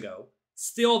 15 years ago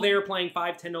still there playing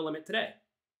 5-10 no limit today.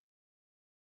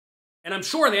 And I'm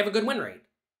sure they have a good win rate.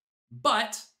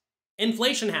 But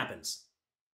inflation happens.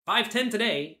 5-10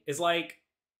 today is like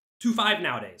 2-5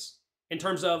 nowadays in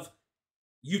terms of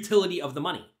utility of the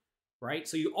money, right?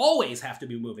 So you always have to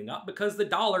be moving up because the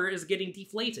dollar is getting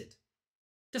deflated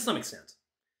to some extent.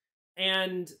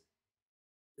 And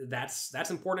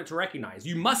that's important to recognize.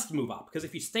 You must move up because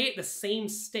if you stay at the same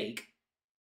stake,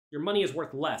 your money is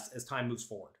worth less as time moves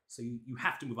forward. So you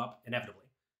have to move up inevitably.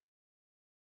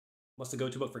 What's the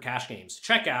go-to book for cash games?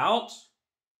 Check out,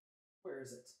 where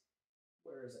is it?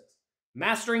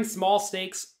 Mastering Small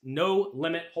Stakes, No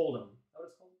Limit Hold'em. Is that what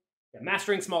it's called? Yeah,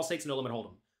 Mastering Small Stakes, No Limit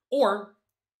Hold'em. Or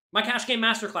my Cash Game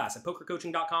Masterclass at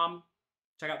pokercoaching.com.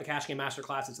 Check out the Cash Game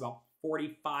Masterclass. It's about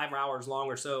 45 hours long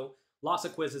or so. Lots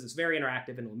of quizzes. It's very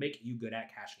interactive and it will make you good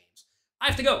at cash games. I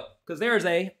have to go because there is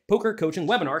a poker coaching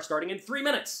webinar starting in 3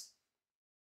 minutes.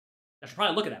 I should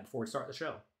probably look at that before we start the show.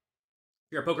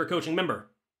 If you're a poker coaching member,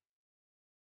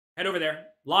 head over there,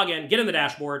 log in, get in the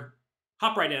dashboard,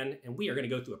 hop right in, and we are going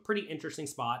to go through a pretty interesting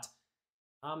spot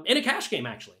in a cash game,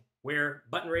 actually, where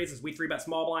button raises, we 3-bet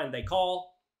small blind, they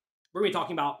call. We're going to be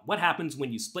talking about what happens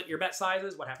when you split your bet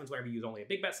sizes, what happens whenever you use only a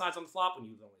big bet size on the flop, when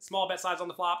you use only a small bet size on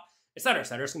the flop, etc.,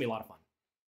 etc. It's going to be a lot of fun.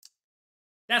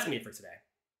 That's going to be it for today.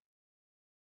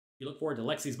 You look forward to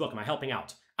Lexi's book. Am I helping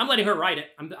out? I'm letting her write it.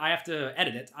 I have to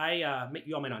edit it.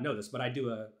 You all may not know this, but I do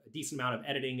a decent amount of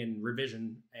editing and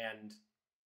revision and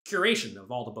curation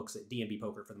of all the books at D&B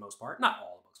Poker for the most part. Not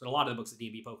all the books, but a lot of the books at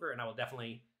D&B Poker, and I will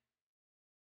definitely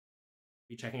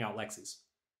be checking out Lexi's.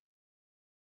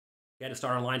 You had to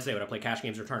start online today. Would I play cash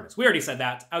games or tournaments? We already said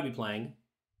that. I would be playing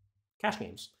cash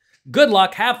games. Good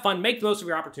luck. Have fun. Make the most of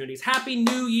your opportunities. Happy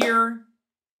New Year.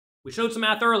 We showed some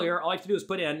math earlier. All you have to do is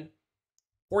put in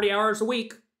 40 hours a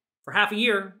week for half a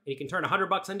year, and you can turn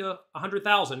 $100 into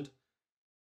 100,000.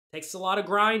 Takes a lot of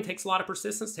grind, takes a lot of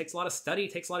persistence, takes a lot of study,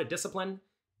 takes a lot of discipline,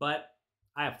 but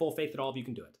I have full faith that all of you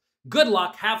can do it. Good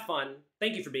luck, have fun.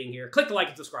 Thank you for being here. Click the like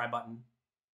and subscribe button.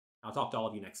 I'll talk to all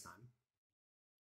of you next time.